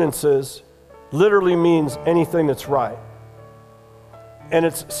 Ordinances literally means anything that's right. And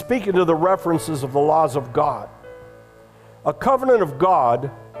it's speaking to the references of the laws of God. A covenant of God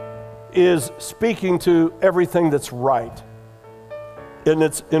is speaking to everything that's right. And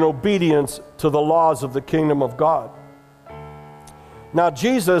it's in obedience to the laws of the kingdom of God. Now,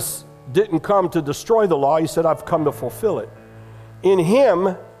 Jesus didn't come to destroy the law. He said, I've come to fulfill it. In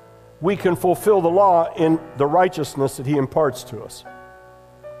him, we can fulfill the law in the righteousness that he imparts to us.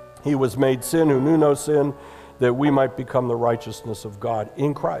 He was made sin who knew no sin, that we might become the righteousness of God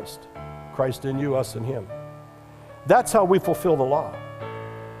in Christ. Christ in you, us in him. That's how we fulfill the law.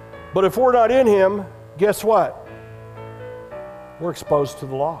 But if we're not in him, guess what? We're exposed to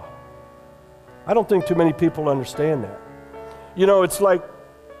the law. I don't think too many people understand that. You know, it's like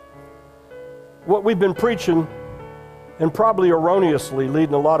what we've been preaching, and probably erroneously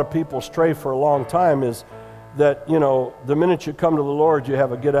leading a lot of people astray for a long time, is that, you know, the minute you come to the Lord, you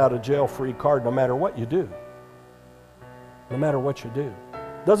have a get-out-of-jail-free card no matter what you do. No matter what you do.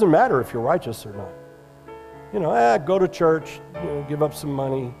 Doesn't matter if you're righteous or not. You know, go to church, you know, give up some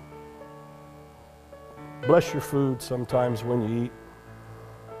money, bless your food sometimes when you eat,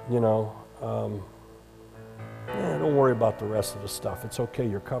 you know. Don't worry about the rest of the stuff. It's okay,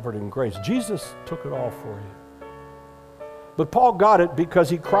 you're covered in grace. Jesus took it all for you. But Paul got it because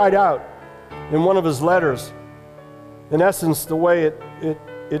he cried out in one of his letters. In essence, the way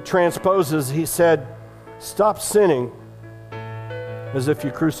it transposes, he said, stop sinning as if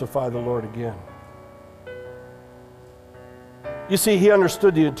you crucify the Lord again. You see, he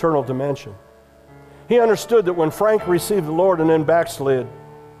understood the eternal dimension. He understood that when Frank received the Lord and then backslid,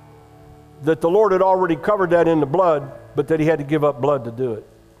 that the Lord had already covered that in the blood, but that he had to give up blood to do it.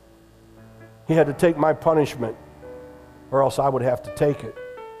 He had to take my punishment, or else I would have to take it.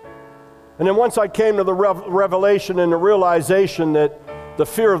 And then once I came to the revelation and the realization that the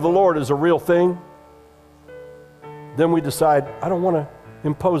fear of the Lord is a real thing, then we decide, I don't want to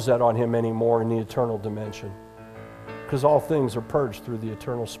impose that on him anymore in the eternal dimension, because all things are purged through the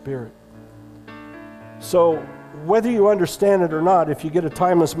eternal Spirit. So whether you understand it or not, if you get a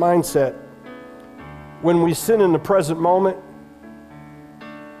timeless mindset, When we sin in the present moment,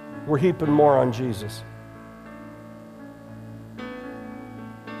 we're heaping more on Jesus.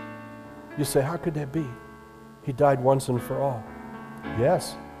 You say, how could that be? He died once and for all.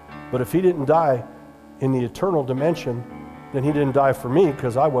 Yes, but if he didn't die in the eternal dimension, then he didn't die for me,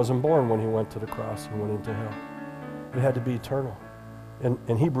 because I wasn't born when he went to the cross and went into hell. It had to be eternal.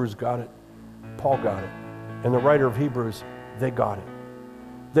 And Hebrews got it. Paul got it. And the writer of Hebrews, they got it.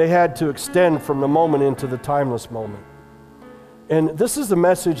 They had to extend from the moment into the timeless moment. And this is the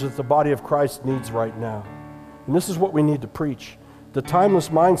message that the body of Christ needs right now. And this is what we need to preach. The timeless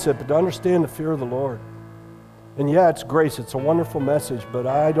mindset, but to understand the fear of the Lord. And yeah, it's grace. It's a wonderful message, but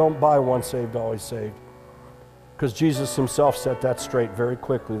I don't buy once saved, always saved. Because Jesus himself set that straight very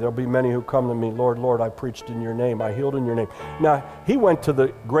quickly. There'll be many who come to me, Lord, Lord, I preached in your name. I healed in your name. Now, he went to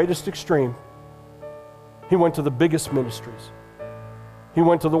the greatest extreme. He went to the biggest ministries. He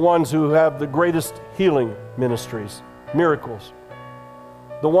went to the ones who have the greatest healing ministries, miracles.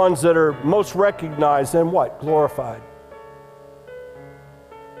 The ones that are most recognized and what? Glorified.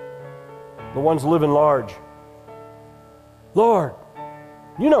 The ones living large. Lord,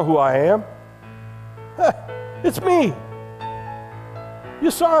 you know who I am. It's me. You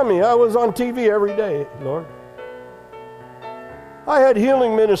saw me. I was on TV every day, Lord. I had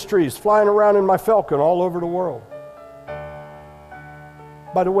healing ministries flying around in my Falcon all over the world.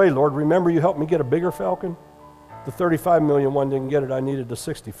 By the way, Lord, remember you helped me get a bigger Falcon? The 35 million one didn't get it. I needed the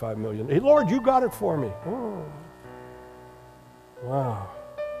 65 million. Hey, Lord, you got it for me. Oh. Wow.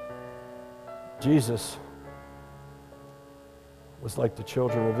 Jesus was like the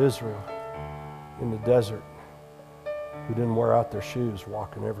children of Israel in the desert who didn't wear out their shoes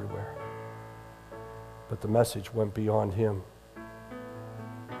walking everywhere. But the message went beyond him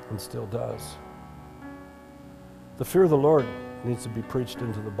and still does. The fear of the Lord needs to be preached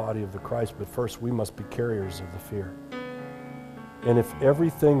into the body of the Christ, but first we must be carriers of the fear. And if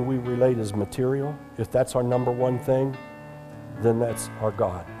everything we relate is material, if that's our number one thing, then that's our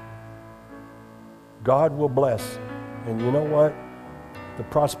God. God will bless. And you know what? The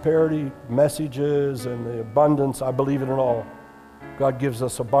prosperity messages and the abundance, I believe in it all. God gives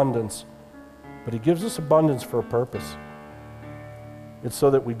us abundance. But he gives us abundance for a purpose. It's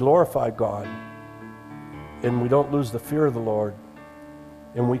so that we glorify God and we don't lose the fear of the Lord,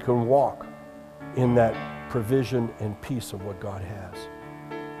 and we can walk in that provision and peace of what God has.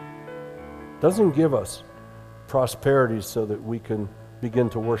 Doesn't give us prosperity so that we can begin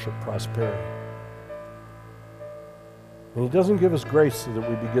to worship prosperity. And he doesn't give us grace so that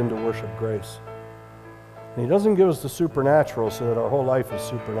we begin to worship grace. And he doesn't give us the supernatural so that our whole life is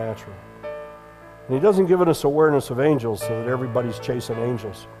supernatural. And he doesn't give us awareness of angels so that everybody's chasing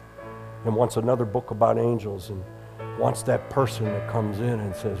angels and wants another book about angels and wants that person that comes in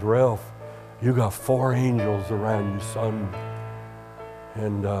and says, Ralph, you got 4 angels around you, son.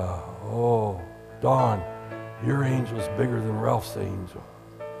 And, Don, your angel's bigger than Ralph's angel.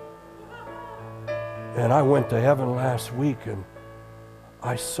 And I went to heaven last week and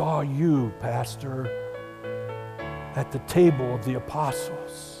I saw you, Pastor, at the table of the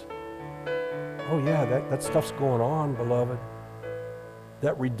apostles. Oh yeah, that stuff's going on, beloved.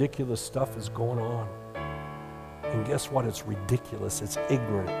 That ridiculous stuff is going on. And guess what? It's ridiculous. It's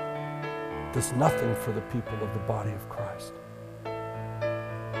ignorant. Does nothing for the people of the body of Christ.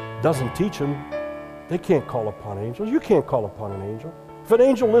 Doesn't teach them. They can't call upon angels. You can't call upon an angel. If an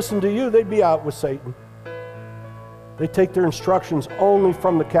angel listened to you, they'd be out with Satan. They take their instructions only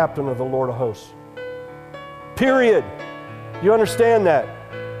from the captain of the Lord of hosts. Period. You understand that?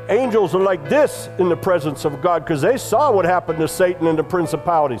 Angels are like this in the presence of God because they saw what happened to Satan and the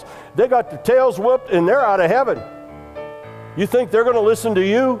principalities. They got their tails whooped and they're out of heaven. You think they're going to listen to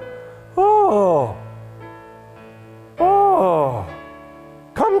you? Oh,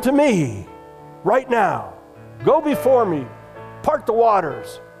 come to me right now. Go before me. Part the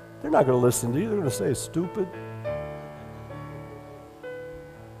waters. They're not going to listen to you. They're going to say, stupid.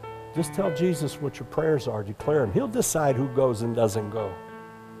 Just tell Jesus what your prayers are. Declare them. He'll decide who goes and doesn't go.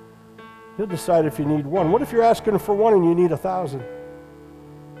 He'll decide if you need one. What if you're asking for one and you need 1,000?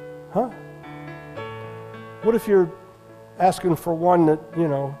 Huh? What if you're asking for one that,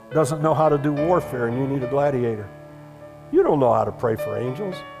 doesn't know how to do warfare and you need a gladiator? You don't know how to pray for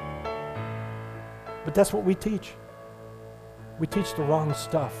angels. But that's what we teach. We teach the wrong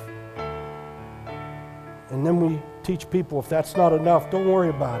stuff. And then we teach people, if that's not enough, don't worry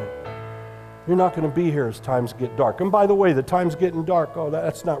about it. You're not going to be here as times get dark. And by the way, the time's getting dark. Oh,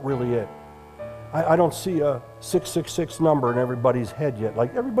 that's not really it. I don't see a 666 number in everybody's head yet.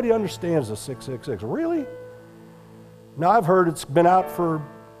 Like, everybody understands the 666. Really? Now, I've heard it's been out for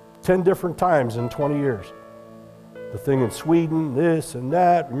 10 different times in 20 years. The thing in Sweden, this and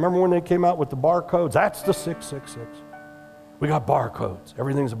that. Remember when they came out with the barcodes? That's the 666. We got barcodes.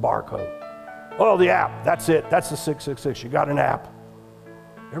 Everything's a barcode. Oh, the app, that's it. That's the 666. You got an app.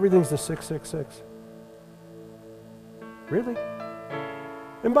 Everything's the 666. Really?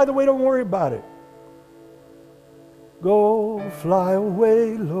 And by the way, don't worry about it. Go fly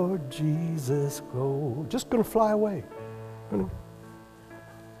away, Lord Jesus, go. Just going to fly away.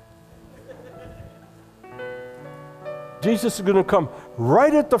 Jesus is going to come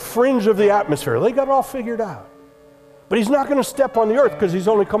right at the fringe of the atmosphere. They got it all figured out. But he's not going to step on the earth because he's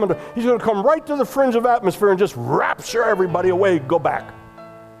going to come right to the fringe of atmosphere and just rapture everybody away, go back.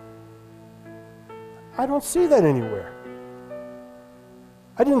 I don't see that anywhere.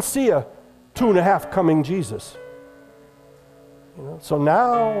 I didn't see a 2.5 coming Jesus. So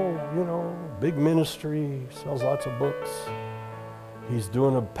now, big ministry, sells lots of books. He's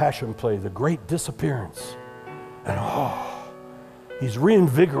doing a passion play, The Great Disappearance. And he's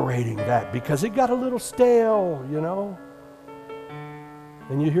reinvigorating that because it got a little stale,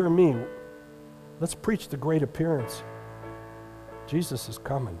 And you hear me, let's preach the great appearance. Jesus is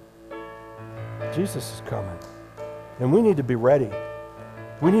coming. Jesus is coming. And we need to be ready.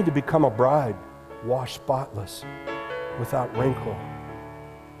 We need to become a bride, washed spotless, without wrinkle.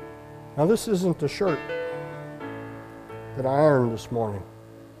 Now this isn't the shirt that I ironed this morning.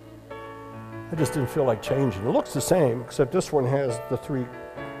 I just didn't feel like changing. It looks the same, except this one has the 3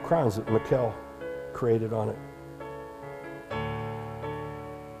 crowns that Mikkel created on it.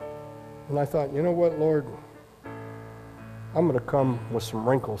 And I thought, you know what, Lord? I'm going to come with some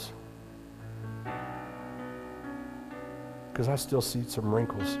wrinkles. Because I still see some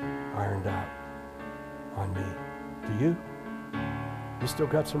wrinkles ironed out on me. Do you? You still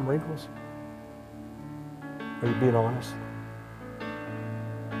got some wrinkles? Are you being honest?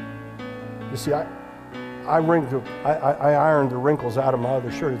 You see, I ironed the wrinkles out of my other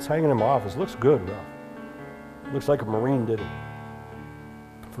shirt. It's hanging in my office. Looks good, Ralph. Looks like a Marine did it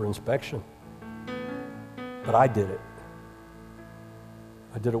for inspection. But I did it.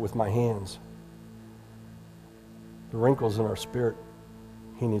 I did it with my hands. The wrinkles in our spirit,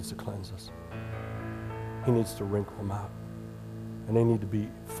 he needs to cleanse us. He needs to wrinkle them out. And they need to be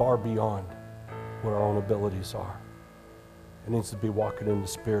far beyond what our own abilities are. It needs to be walking in the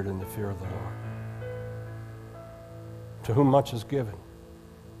Spirit and the fear of the Lord. To whom much is given,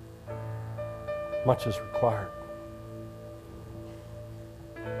 much is required.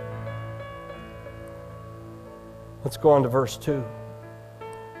 Let's go on to verse 2.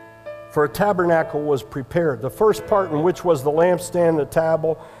 For a tabernacle was prepared, the first part in which was the lampstand, the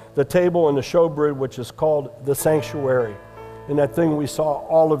table, and the showbread, which is called the sanctuary. And that thing we saw,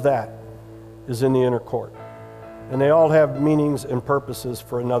 all of that is in the inner court. And they all have meanings and purposes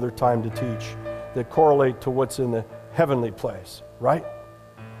for another time to teach that correlate to what's in the heavenly place, right?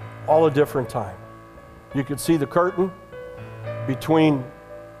 All a different time. You could see the curtain between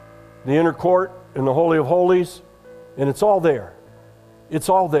the inner court and the Holy of Holies, and it's all there. It's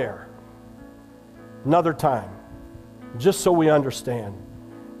all there. Another time, just so we understand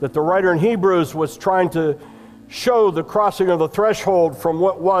that the writer in Hebrews was trying to show the crossing of the threshold from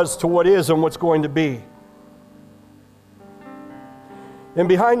what was to what is and what's going to be. And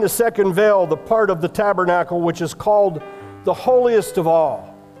behind the second veil, the part of the tabernacle which is called the holiest of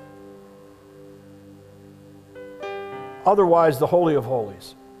all, otherwise the Holy of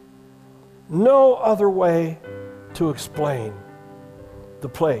Holies. No other way to explain the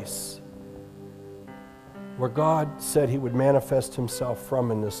place where God said he would manifest himself from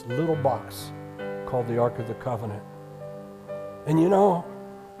in this little box called the Ark of the Covenant. And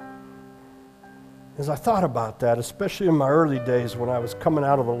as I thought about that, especially in my early days when I was coming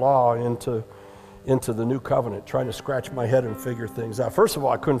out of the law into the new covenant, trying to scratch my head and figure things out. First of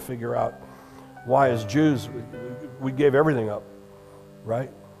all, I couldn't figure out why as Jews we gave everything up,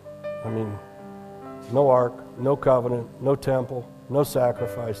 right? I mean, no ark, no covenant, no temple, no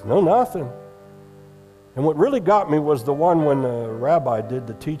sacrifice, no nothing. And what really got me was the one when the rabbi did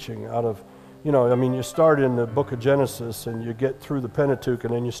the teaching out of, you start in the book of Genesis and you get through the Pentateuch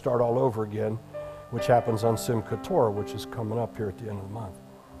and then you start all over again, which happens on Simchat Torah, which is coming up here at the end of the month.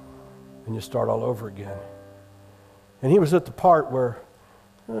 And you start all over again. And he was at the part where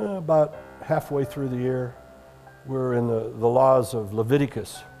about halfway through the year, we're in the laws of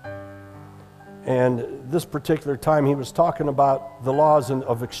Leviticus. And this particular time he was talking about the laws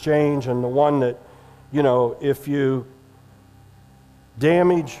of exchange and the one that, if you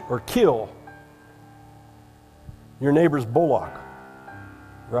damage or kill your neighbor's bullock,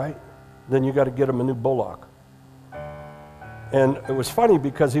 right? Then you got to get him a new bullock. And it was funny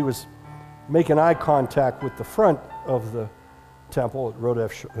because he was making eye contact with the front of the temple at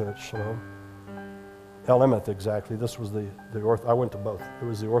Rodef Shalom. El Emeth, exactly. This was I went to both. It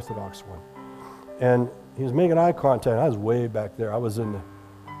was the Orthodox one. And he was making eye contact. I was way back there. I was in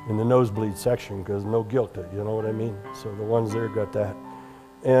the nosebleed section because no guilt, you know what I mean? So the ones there got that.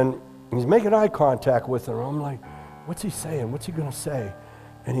 And he's making eye contact with him. I'm like, what's he saying? What's he going to say?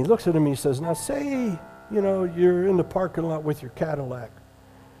 And he looks at him and he says, now say, you're in the parking lot with your Cadillac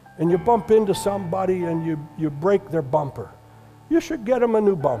and you bump into somebody and you break their bumper. You should get them a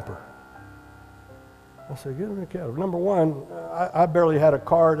new bumper. I said, get them a Cadillac. Number one, I barely had a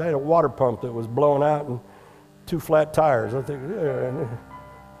car. I had a water pump that was blowing out and 2 flat tires. I think,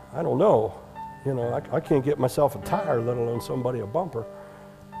 I don't know. I can't get myself a tire, let alone somebody a bumper.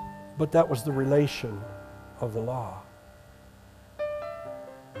 But that was the relation of the law.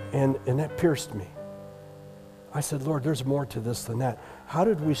 And that pierced me. I said, Lord, there's more to this than that. How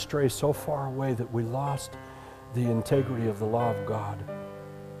did we stray so far away that we lost the integrity of the law of God?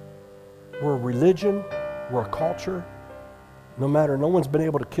 We're a religion, we're a culture. No one's been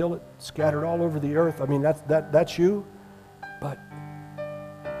able to kill it, scattered all over the earth. I mean, that's you. But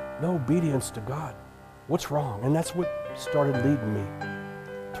no obedience to God. What's wrong? And that's what started leading me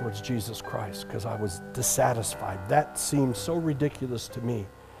towards Jesus Christ, because I was dissatisfied. That seemed so ridiculous to me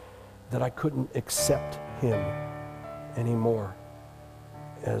that I couldn't accept him anymore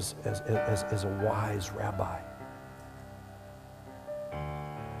as a wise rabbi.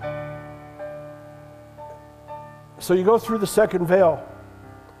 So you go through the second veil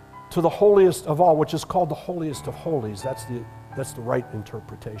to the holiest of all, which is called the holiest of holies. That's the right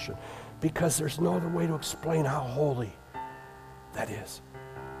interpretation, because there's no other way to explain how holy that is.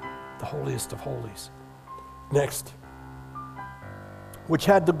 The holiest of holies. Next, which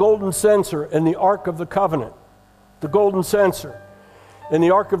had the golden censer and the Ark of the Covenant. The golden censer and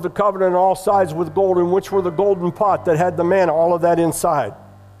the Ark of the Covenant on all sides with gold, in which were the golden pot that had the manna, all of that inside.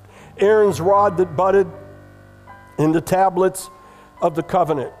 Aaron's rod that budded in the tablets of the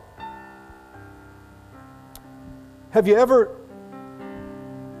covenant. Have you ever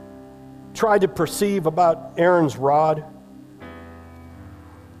tried to perceive about Aaron's rod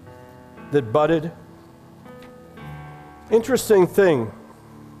that budded? Interesting thing.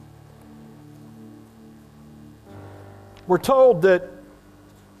 We're told that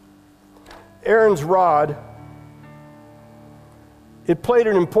Aaron's rod, it played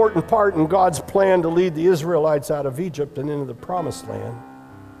an important part in God's plan to lead the Israelites out of Egypt and into the Promised Land.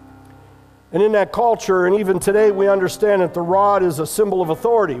 And in that culture, and even today, we understand that the rod is a symbol of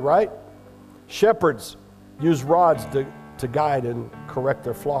authority, right? Shepherds use rods to guide and correct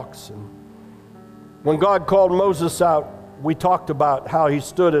their flocks. And when God called Moses out, we talked about how he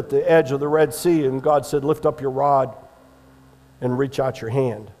stood at the edge of the Red Sea, and God said, lift up your rod and reach out your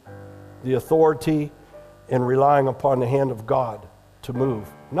hand. The authority and relying upon the hand of God to move.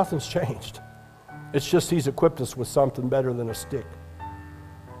 Nothing's changed. It's just he's equipped us with something better than a stick.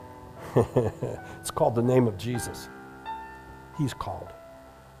 It's called the name of Jesus. He's called.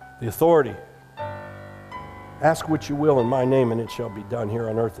 The authority. Ask what you will in my name, and it shall be done here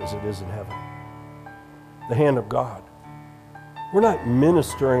on earth as it is in heaven. The hand of God. We're not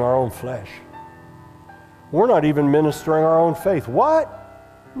ministering our own flesh. We're not even ministering our own faith. What?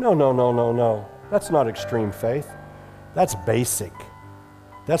 No. That's not extreme faith. That's basic.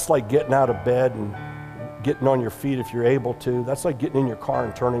 That's like getting out of bed and getting on your feet if you're able to. That's like getting in your car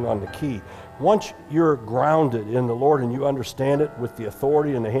and turning on the key. Once you're grounded in the Lord and you understand it with the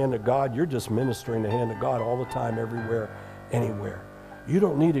authority and the hand of God, you're just ministering the hand of God all the time, everywhere, anywhere. You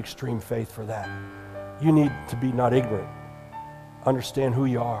don't need extreme faith for that. You need to be not ignorant. Understand who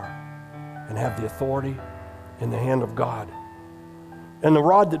you are and have the authority in the hand of God. And the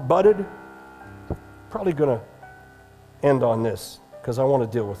rod that budded, probably going to end on this because I want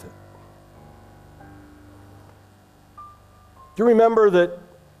to deal with it. Do you remember that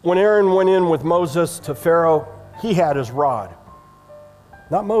when Aaron went in with Moses to Pharaoh, he had his rod?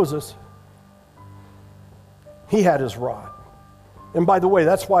 Not Moses. He had his rod. And by the way,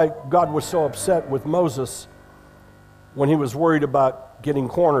 that's why God was so upset with Moses when he was worried about getting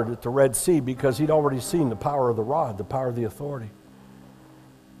cornered at the Red Sea, because he'd already seen the power of the rod, the power of the authority.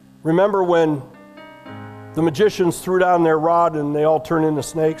 Remember when the magicians threw down their rod and they all turned into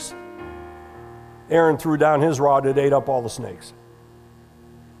snakes? Aaron threw down his rod and it ate up all the snakes.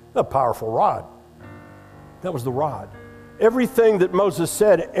 A powerful rod. That was the rod. Everything that Moses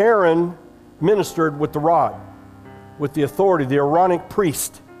said, Aaron ministered with the rod, with the authority, the Aaronic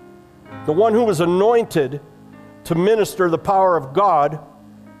priest, the one who was anointed to minister the power of God.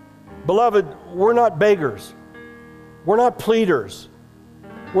 Beloved, we're not beggars. We're not pleaders.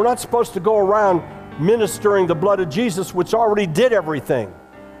 We're not supposed to go around ministering the blood of Jesus, which already did everything.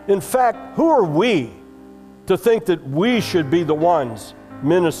 In fact, who are we to think that we should be the ones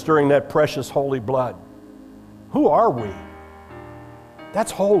ministering that precious holy blood? Who are we?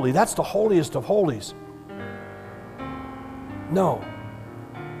 That's holy. That's the holiest of holies. No.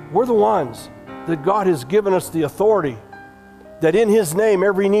 We're the ones that God has given us the authority that in His name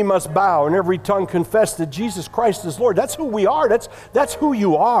every knee must bow and every tongue confess that Jesus Christ is Lord. That's who we are. That's who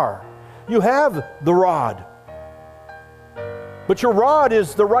you are. You have the rod. But your rod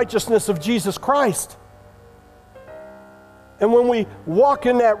is the righteousness of Jesus Christ. And when we walk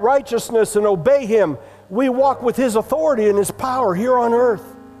in that righteousness and obey Him, we walk with His authority and His power here on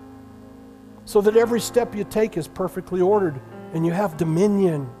earth, so that every step you take is perfectly ordered and you have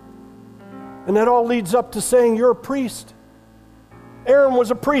dominion. And that all leads up to saying you're a priest. Aaron was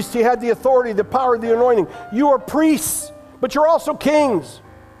a priest. He had the authority, the power, the anointing. You are priests, but you're also kings,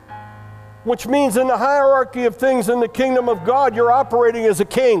 which means in the hierarchy of things in the kingdom of God, you're operating as a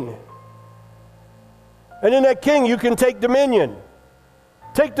king. And in that king, you can take dominion.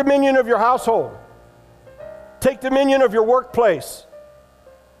 Take dominion of your household. Take dominion of your workplace.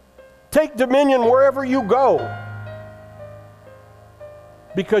 Take dominion wherever you go,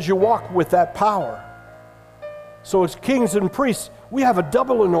 because you walk with that power. So as kings and priests, we have a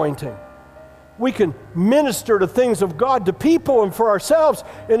double anointing. We can minister to things of God, to people and for ourselves.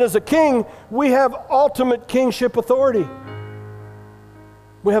 And as a king, we have ultimate kingship authority.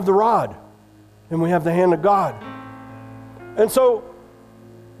 We have the rod, and we have the hand of God. And so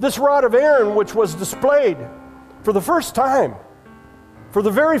this rod of Aaron, which was displayed for the first time, for the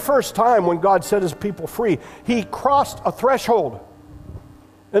very first time when God set His people free, He crossed a threshold.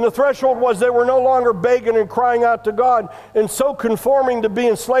 And the threshold was they were no longer begging and crying out to God and so conforming to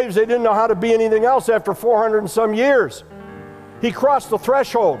being slaves they didn't know how to be anything else after 400 and some years. He crossed the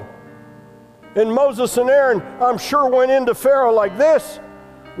threshold. And Moses and Aaron, I'm sure, went into Pharaoh like this,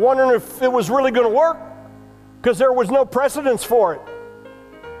 wondering if it was really going to work, because there was no precedence for it.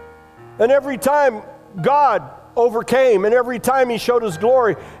 And every time God overcame, and every time He showed His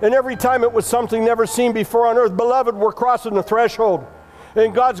glory, and every time it was something never seen before on earth, beloved, we're crossing the threshold.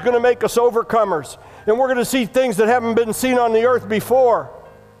 And God's going to make us overcomers. And we're going to see things that haven't been seen on the earth before.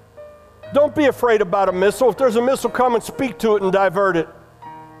 Don't be afraid about a missile. If there's a missile, come and speak to it and divert it.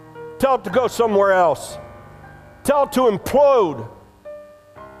 Tell it to go somewhere else. Tell it to implode.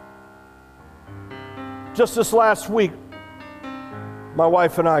 Just this last week, my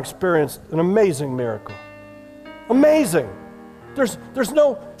wife and I experienced an amazing miracle. Amazing. There's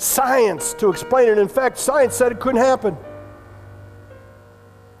no science to explain it. In fact, science said it couldn't happen.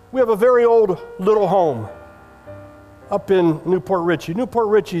 We have a very old little home up in Newport Richey. Newport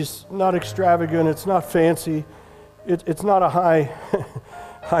Richey's not extravagant. It's not fancy. It's not a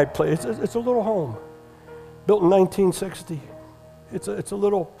high place. It's a little home built in 1960. It's a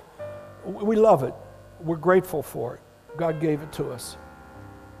little, we love it. We're grateful for it. God gave it to us.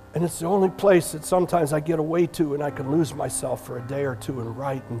 And it's the only place that sometimes I get away to and I can lose myself for a day or two and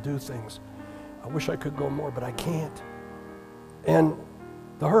write and do things. I wish I could go more, but I can't. And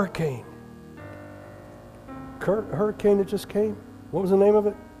the hurricane that just came, what was the name of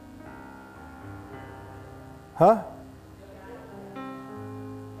it? Huh?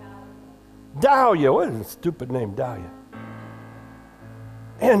 Dahlia. What is a stupid name, Dahlia?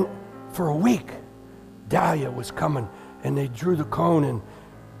 And for a week, Dahlia was coming, and they drew the cone, and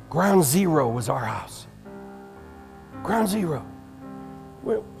ground zero was our house. Ground zero.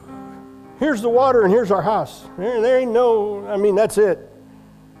 Well, here's the water, and here's our house. There ain't no, that's it.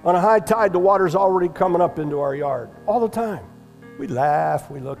 On a high tide, the water's already coming up into our yard all the time. We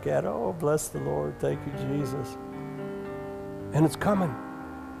laugh, we look at it, oh, bless the Lord, thank you, Jesus. And it's coming.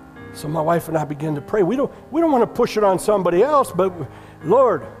 So my wife and I begin to pray. We don't want to push it on somebody else, but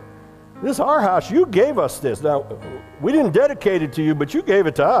Lord, this is our house. You gave us this. Now, we didn't dedicate it to you, but you gave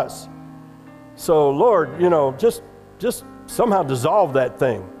it to us. So Lord, just somehow dissolve that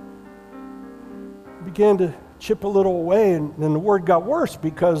thing. Began to chip a little away, and then the word got worse,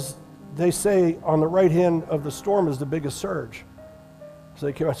 because they say on the right hand of the storm is the biggest surge. So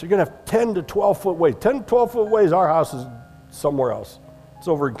they came out, so you're going to have 10 to 12 foot waves. 10 to 12 foot waves, our house is somewhere else. It's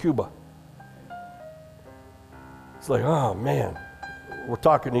over in Cuba. It's like, oh man, we're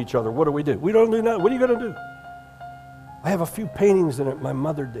talking to each other. What do we do? We don't do nothing. What are you going to do? I have a few paintings in it my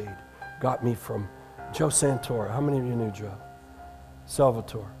mother got me from Joe Santora. How many of you knew Joe?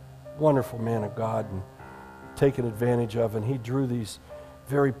 Salvatore, wonderful man of God, and taken advantage of, and he drew these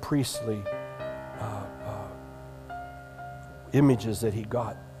very priestly images that he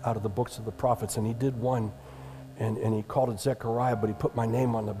got out of the books of the prophets, and he did one, And he called it Zechariah, but he put my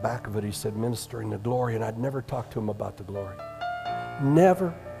name on the back of it. He said, ministering the glory, and I'd never talked to him about the glory.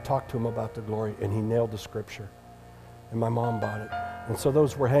 Never talked to him about the glory, and he nailed the scripture. And my mom bought it. And so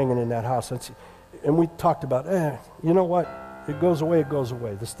those were hanging in that house. And we talked about, you know what? It goes away, it goes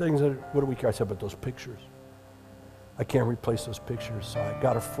away. This thing's, what do we care? I said, but those pictures, I can't replace those pictures. So I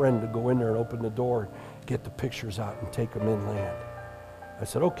got a friend to go in there and open the door, get the pictures out, and take them inland. I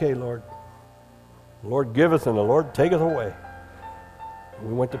said, okay, Lord. The Lord giveth and the Lord taketh away. And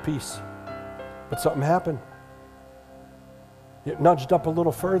we went to peace. But something happened. It nudged up a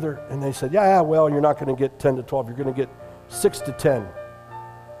little further, and they said, yeah, well, you're not going to get 10 to 12. You're going to get 6 to 10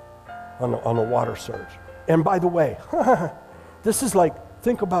 on the water surge. And by the way, this is like,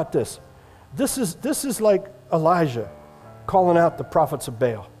 think about this. This is like Elijah calling out the prophets of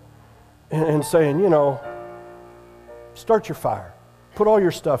Baal and saying, you know, start your fire. Put all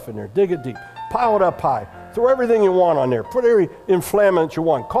your stuff in there. Dig it deep. Pile it up high. Throw everything you want on there. Put every inflammant you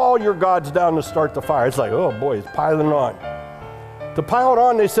want. Call your gods down to start the fire. It's like, oh boy, it's piling on. To pile it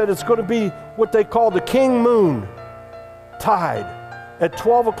on, they said it's going to be what they call the King Moon tide at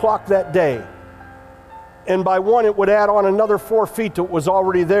 12 o'clock that day. And by 1, it would add on another 4 feet that was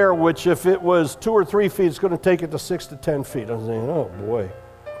already there, which if it was 2 or 3 feet, it's going to take it to 6 to 10 feet. I was thinking, oh boy.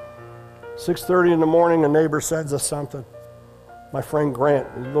 6:30 in the morning, a neighbor sends us something. My friend Grant,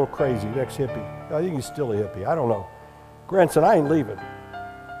 he's a little crazy, ex-hippie. I think he's still a hippie. I don't know. Grant said, I ain't leaving.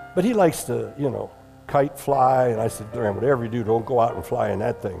 But he likes to, you know, kite fly. And I said, Grant, whatever you do, don't go out and fly in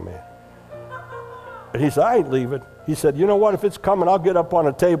that thing, man. And he said, I ain't leaving. He said, you know what? If it's coming, I'll get up on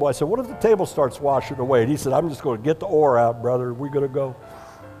a table. I said, what if the table starts washing away? And he said, I'm just going to get the oar out, brother. We're going to go.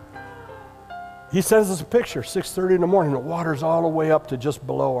 He sends us a picture, 6:30 in the morning. The water's all the way up to just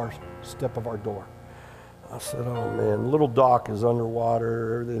below our step of our door. I said, oh, man, little dock is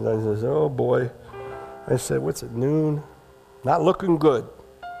underwater. Everything. I said, oh, boy. I said, what's it, noon? Not looking good.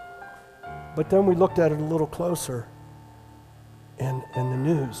 But then we looked at it a little closer, and the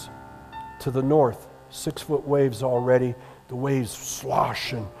news to the north, 6-foot waves already, the waves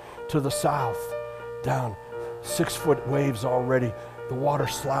sloshing to the south, down 6-foot waves already, the water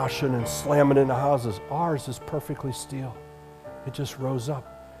sloshing and slamming into houses. Ours is perfectly still. It just rose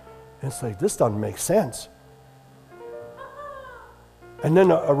up. And it's like, this doesn't make sense. And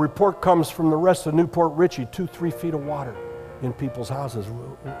then a report comes from the rest of Newport Richey, 2-3 feet of water in people's houses.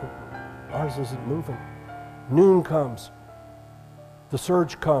 Ours isn't moving. Noon comes. The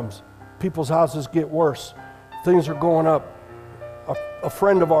surge comes. People's houses get worse. Things are going up. A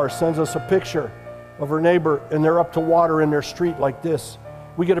friend of ours sends us a picture of her neighbor, and they're up to water in their street like this.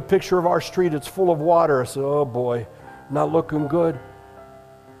 We get a picture of our street. It's full of water. I said, oh, boy, not looking good.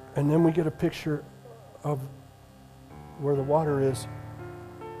 And then we get a picture of where the water is.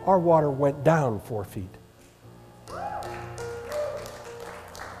 Our water went down 4 feet.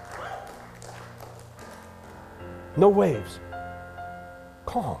 No waves.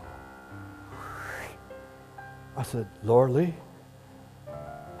 Calm. I said, Lord Lee,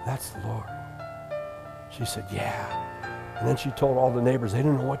 that's the Lord. She said, yeah. And then she told all the neighbors, they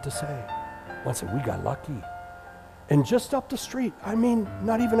didn't know what to say. I said, we got lucky. And just up the street, I mean,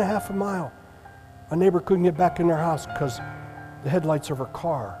 not even a half a mile, a neighbor couldn't get back in their house because the headlights of her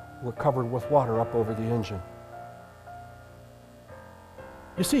car were covered with water up over the engine.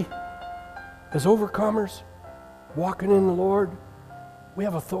 You see, as overcomers, walking in the Lord, we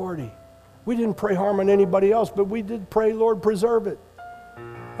have authority. We didn't pray harm on anybody else, but we did pray, Lord, preserve it.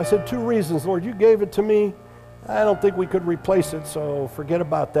 I said 2 reasons. Lord, you gave it to me. I don't think we could replace it, so forget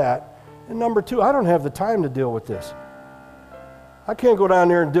about that. And number 2, I don't have the time to deal with this. I can't go down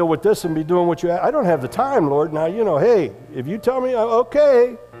there and deal with this and be doing what you I don't have the time, Lord. Now, you know, hey, if you tell me,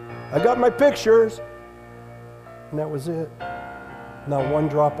 okay, I got my pictures. And that was it. Not one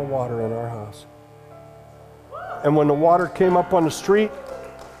drop of water in our house. And when the water came up on the street,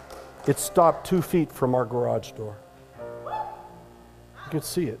 it stopped 2 feet from our garage door. You could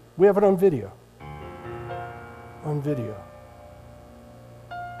see it. We have it on video. On video.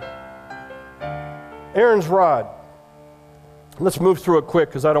 Aaron's rod. Let's move through it quick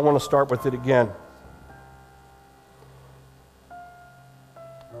because I don't want to start with it again.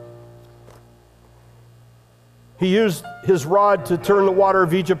 He used his rod to turn the water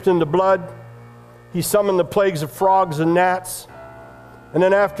of Egypt into blood. He summoned the plagues of frogs and gnats. And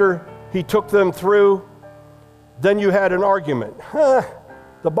then after he took them through, then you had an argument.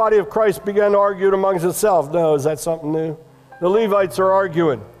 The body of Christ began to argue amongst itself. No, is that something new? The Levites are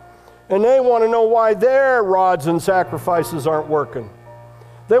arguing. And they want to know why their rods and sacrifices aren't working.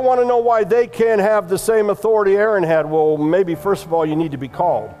 They want to know why they can't have the same authority Aaron had. Well, maybe first of all, you need to be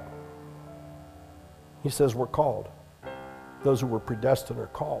called. He says we're called. Those who were predestined are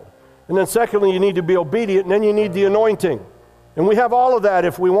called. And then secondly, you need to be obedient, and then you need the anointing. And we have all of that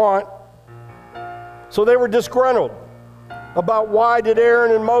if we want. So they were disgruntled about why did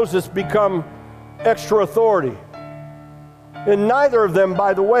Aaron and Moses become extra authority. And neither of them,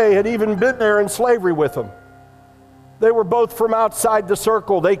 by the way, had even been there in slavery with them. They were both from outside the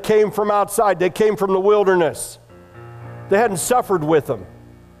circle. They came from outside. They came from the wilderness. They hadn't suffered with them.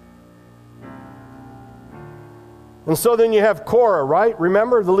 And so then you have Korah, right?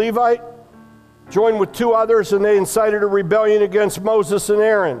 Remember the Levite? Joined with two others, and they incited a rebellion against Moses and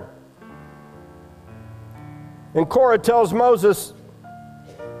Aaron. And Korah tells Moses,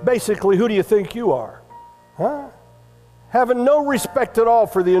 basically, who do you think you are? Huh? Having no respect at all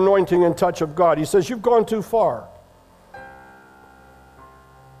for the anointing and touch of God. He says, you've gone too far.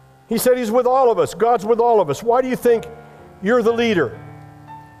 He said he's with all of us. God's with all of us. Why do you think you're the leader?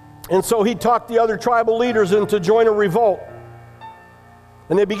 And so he talked the other tribal leaders into join a revolt.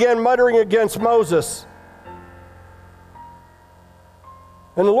 And they began muttering against Moses.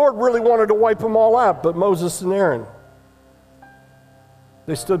 And the Lord really wanted to wipe them all out, but Moses and Aaron,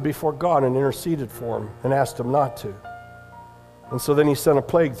 they stood before God and interceded for him and asked him not to. And so then he sent a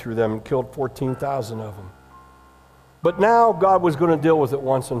plague through them and killed 14,000 of them. But now God was going to deal with it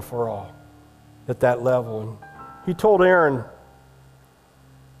once and for all at that level. And he told Aaron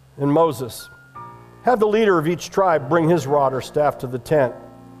and Moses, have the leader of each tribe bring his rod or staff to the tent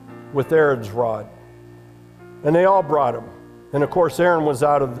with Aaron's rod. And they all brought him. And of course, Aaron was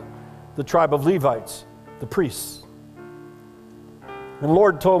out of the tribe of Levites, the priests. And the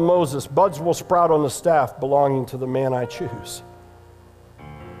Lord told Moses, buds will sprout on the staff belonging to the man I choose.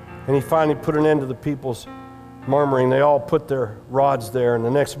 And he finally put an end to the people's murmuring. They all put their rods there. And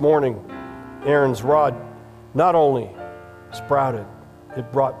the next morning, Aaron's rod not only sprouted,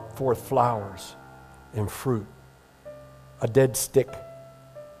 it brought forth flowers and fruit. A dead stick.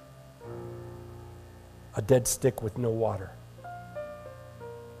 A dead stick with no water.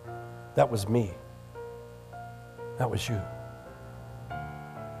 That was me. That was you.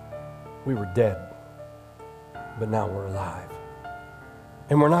 We were dead, but now we're alive.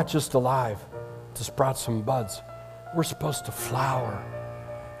 And we're not just alive to sprout some buds. We're supposed to flower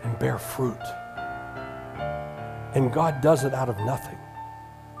and bear fruit. And God does it out of nothing.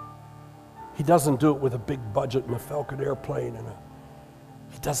 He doesn't do it with a big budget and a Falcon airplane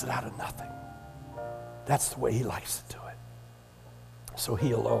He does it out of nothing. That's the way He likes to do it. So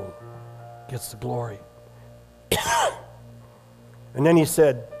He alone gets the glory. And then He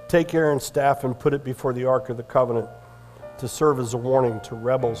said, take Aaron's staff and put it before the Ark of the Covenant to serve as a warning to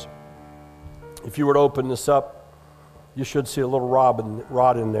rebels. If you were to open this up, you should see a little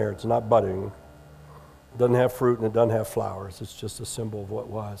rod in there. It's not budding. It doesn't have fruit and it doesn't have flowers. It's just a symbol of what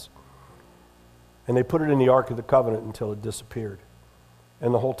was. And they put it in the Ark of the Covenant until it disappeared.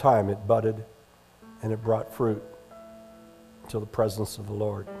 And the whole time it budded and it brought fruit until the presence of the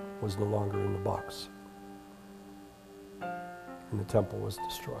Lord was no longer in the box. And the temple was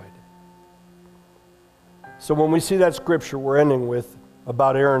destroyed. So when we see that scripture we're ending with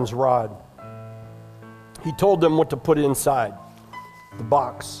about Aaron's rod, he told them what to put inside the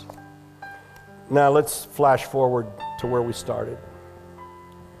box. Now let's flash forward to where we started.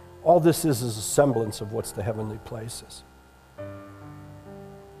 All this is a semblance of what's the heavenly places. Do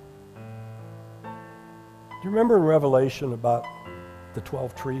you remember in Revelation about the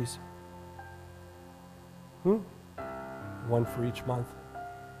 12 trees? One for each month.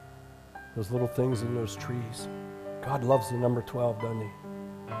 Those little things in those trees. God loves the number 12, doesn't He?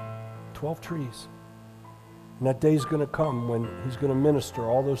 12 trees. And that day's going to come when He's going to minister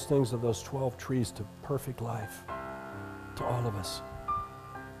all those things of those 12 trees to perfect life, to all of us.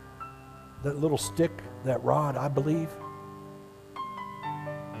 That little stick, that rod, I believe,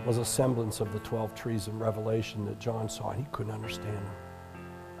 was a semblance of the 12 trees in Revelation that John saw, and he couldn't understand them.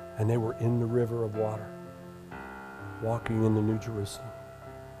 And they were in the river of water, walking in the New Jerusalem.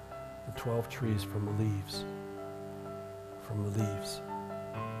 The 12 trees from the leaves,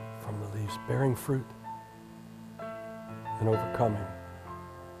 bearing fruit and overcoming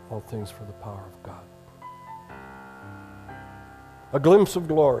all things for the power of God. A glimpse of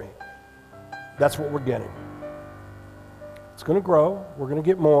glory. That's what we're getting. It's going to grow. We're going to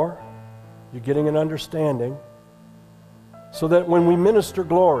get more. You're getting an understanding so that when we minister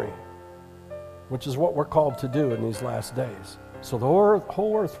glory, which is what we're called to do in these last days, so the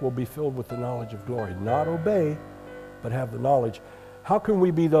whole earth will be filled with the knowledge of glory. Not obey, but have the knowledge. How can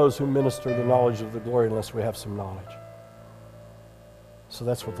we be those who minister the knowledge of the glory unless we have some knowledge? So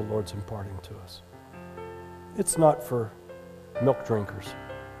that's what the Lord's imparting to us. It's not for milk drinkers.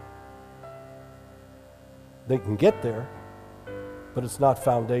 They can get there, but it's not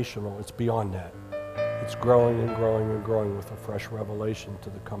foundational. It's beyond that. It's growing and growing and growing with a fresh revelation to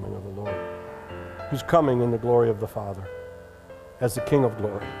the coming of the Lord, who's coming in the glory of the Father as the King of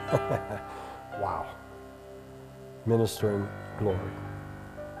glory. Wow. Ministering glory.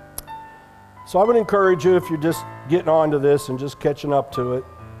 So I would encourage you, if you're just getting onto this and just catching up to it,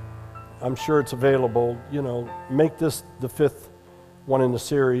 I'm sure it's available. Make this the 5th one in the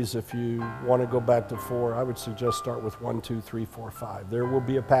series. If you want to go back to 4, I would suggest start with 1, 2, 3, 4, 5. There will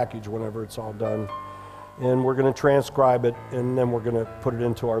be a package whenever it's all done. And we're going to transcribe it, and then we're going to put it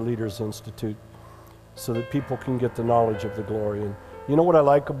into our Leaders Institute so that people can get the knowledge of the glory. And you know what I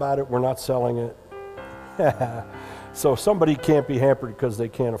like about it? We're not selling it. So somebody can't be hampered because they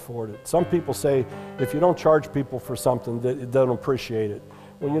can't afford it. Some people say if you don't charge people for something, they don't appreciate it.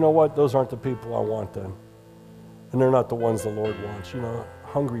 Well, you know what? Those aren't the people I want then. And they're not the ones the Lord wants.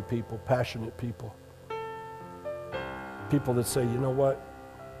 Hungry people, passionate people. People that say, you know what?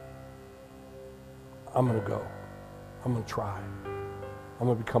 I'm going to go. I'm going to try. I'm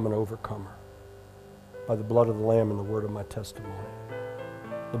going to become an overcomer by the blood of the Lamb and the word of my testimony.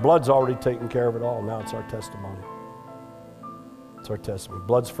 The blood's already taken care of it all. Now it's our testimony. It's our testimony.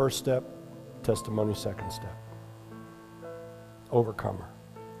 Blood's first step, testimony second step. Overcomer.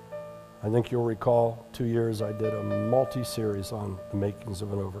 I think you'll recall 2 years I did a multi-series on the makings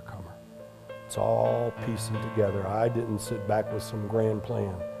of an overcomer. It's all piecing together. I didn't sit back with some grand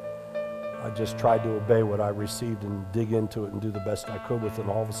plan. I just tried to obey what I received and dig into it and do the best I could with it.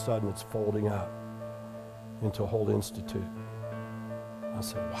 And all of a sudden it's folding out into a whole institute. I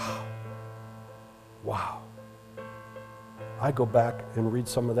said, wow. Wow. I go back and read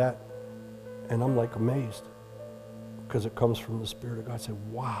some of that and I'm like amazed because it comes from the Spirit of God. I say,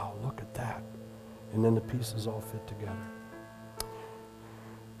 wow, look at that. And then the pieces all fit together.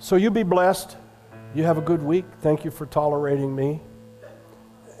 So you be blessed. You have a good week. Thank you for tolerating me.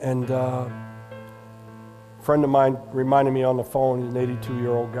 And a friend of mine reminded me on the phone, an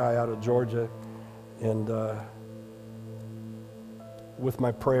 82-year-old guy out of Georgia, and with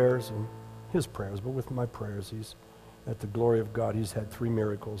my prayers, and his prayers, but with my prayers, he's at the glory of God. He's had 3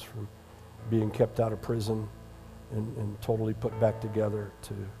 miracles from being kept out of prison and totally put back together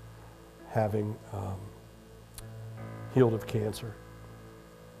to having healed of cancer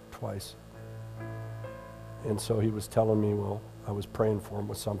twice. And so he was telling me, well, I was praying for him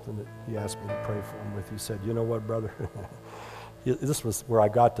with something that he asked me to pray for him with. He said, you know what, brother? This was where I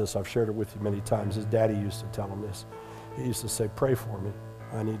got this. I've shared it with you many times. His daddy used to tell him this. He used to say, pray for me.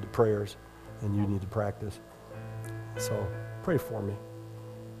 I need the prayers, and you need to practice. So pray for me.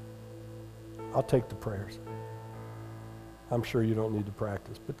 I'll take the prayers. I'm sure you don't need to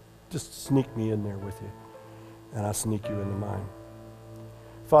practice, but just sneak me in there with you, and I'll sneak you into mine.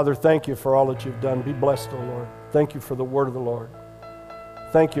 Father, thank you for all that you've done. Be blessed, O Lord. Thank you for the word of the Lord.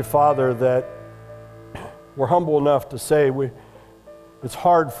 Thank you, Father, that we're humble enough to say it's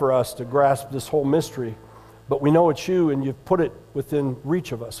hard for us to grasp this whole mystery, but we know it's you and you've put it within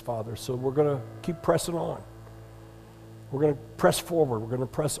reach of us, Father. So we're going to keep pressing on. We're going to press forward. We're going to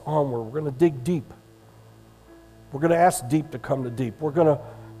press onward. We're going to dig deep. We're going to ask deep to come to deep. We're going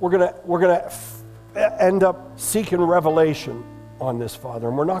to end up seeking revelation on this, Father,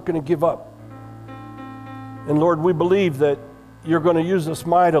 and we're not going to give up. And Lord, we believe that you're going to use us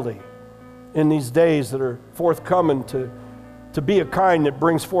mightily in these days that are forthcoming to be a kind that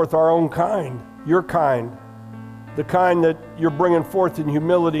brings forth our own kind, your kind, the kind that you're bringing forth in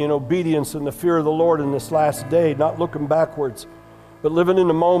humility and obedience and the fear of the Lord in this last day, not looking backwards, but living in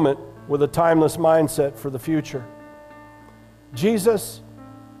the moment with a timeless mindset for the future. Jesus,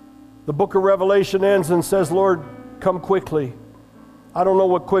 the book of Revelation ends and says, Lord, come quickly. I don't know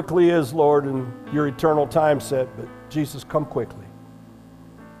what quickly is, Lord, in your eternal time set, but Jesus, come quickly.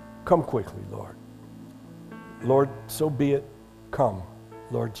 Come quickly, Lord. Lord, so be it. Come,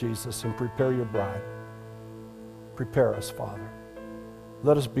 Lord Jesus, and prepare your bride. Prepare us, Father.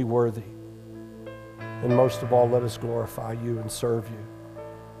 Let us be worthy. And most of all, let us glorify you and serve you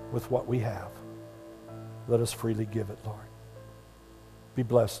with what we have. Let us freely give it, Lord. Be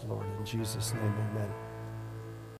blessed, Lord. In Jesus' name, amen.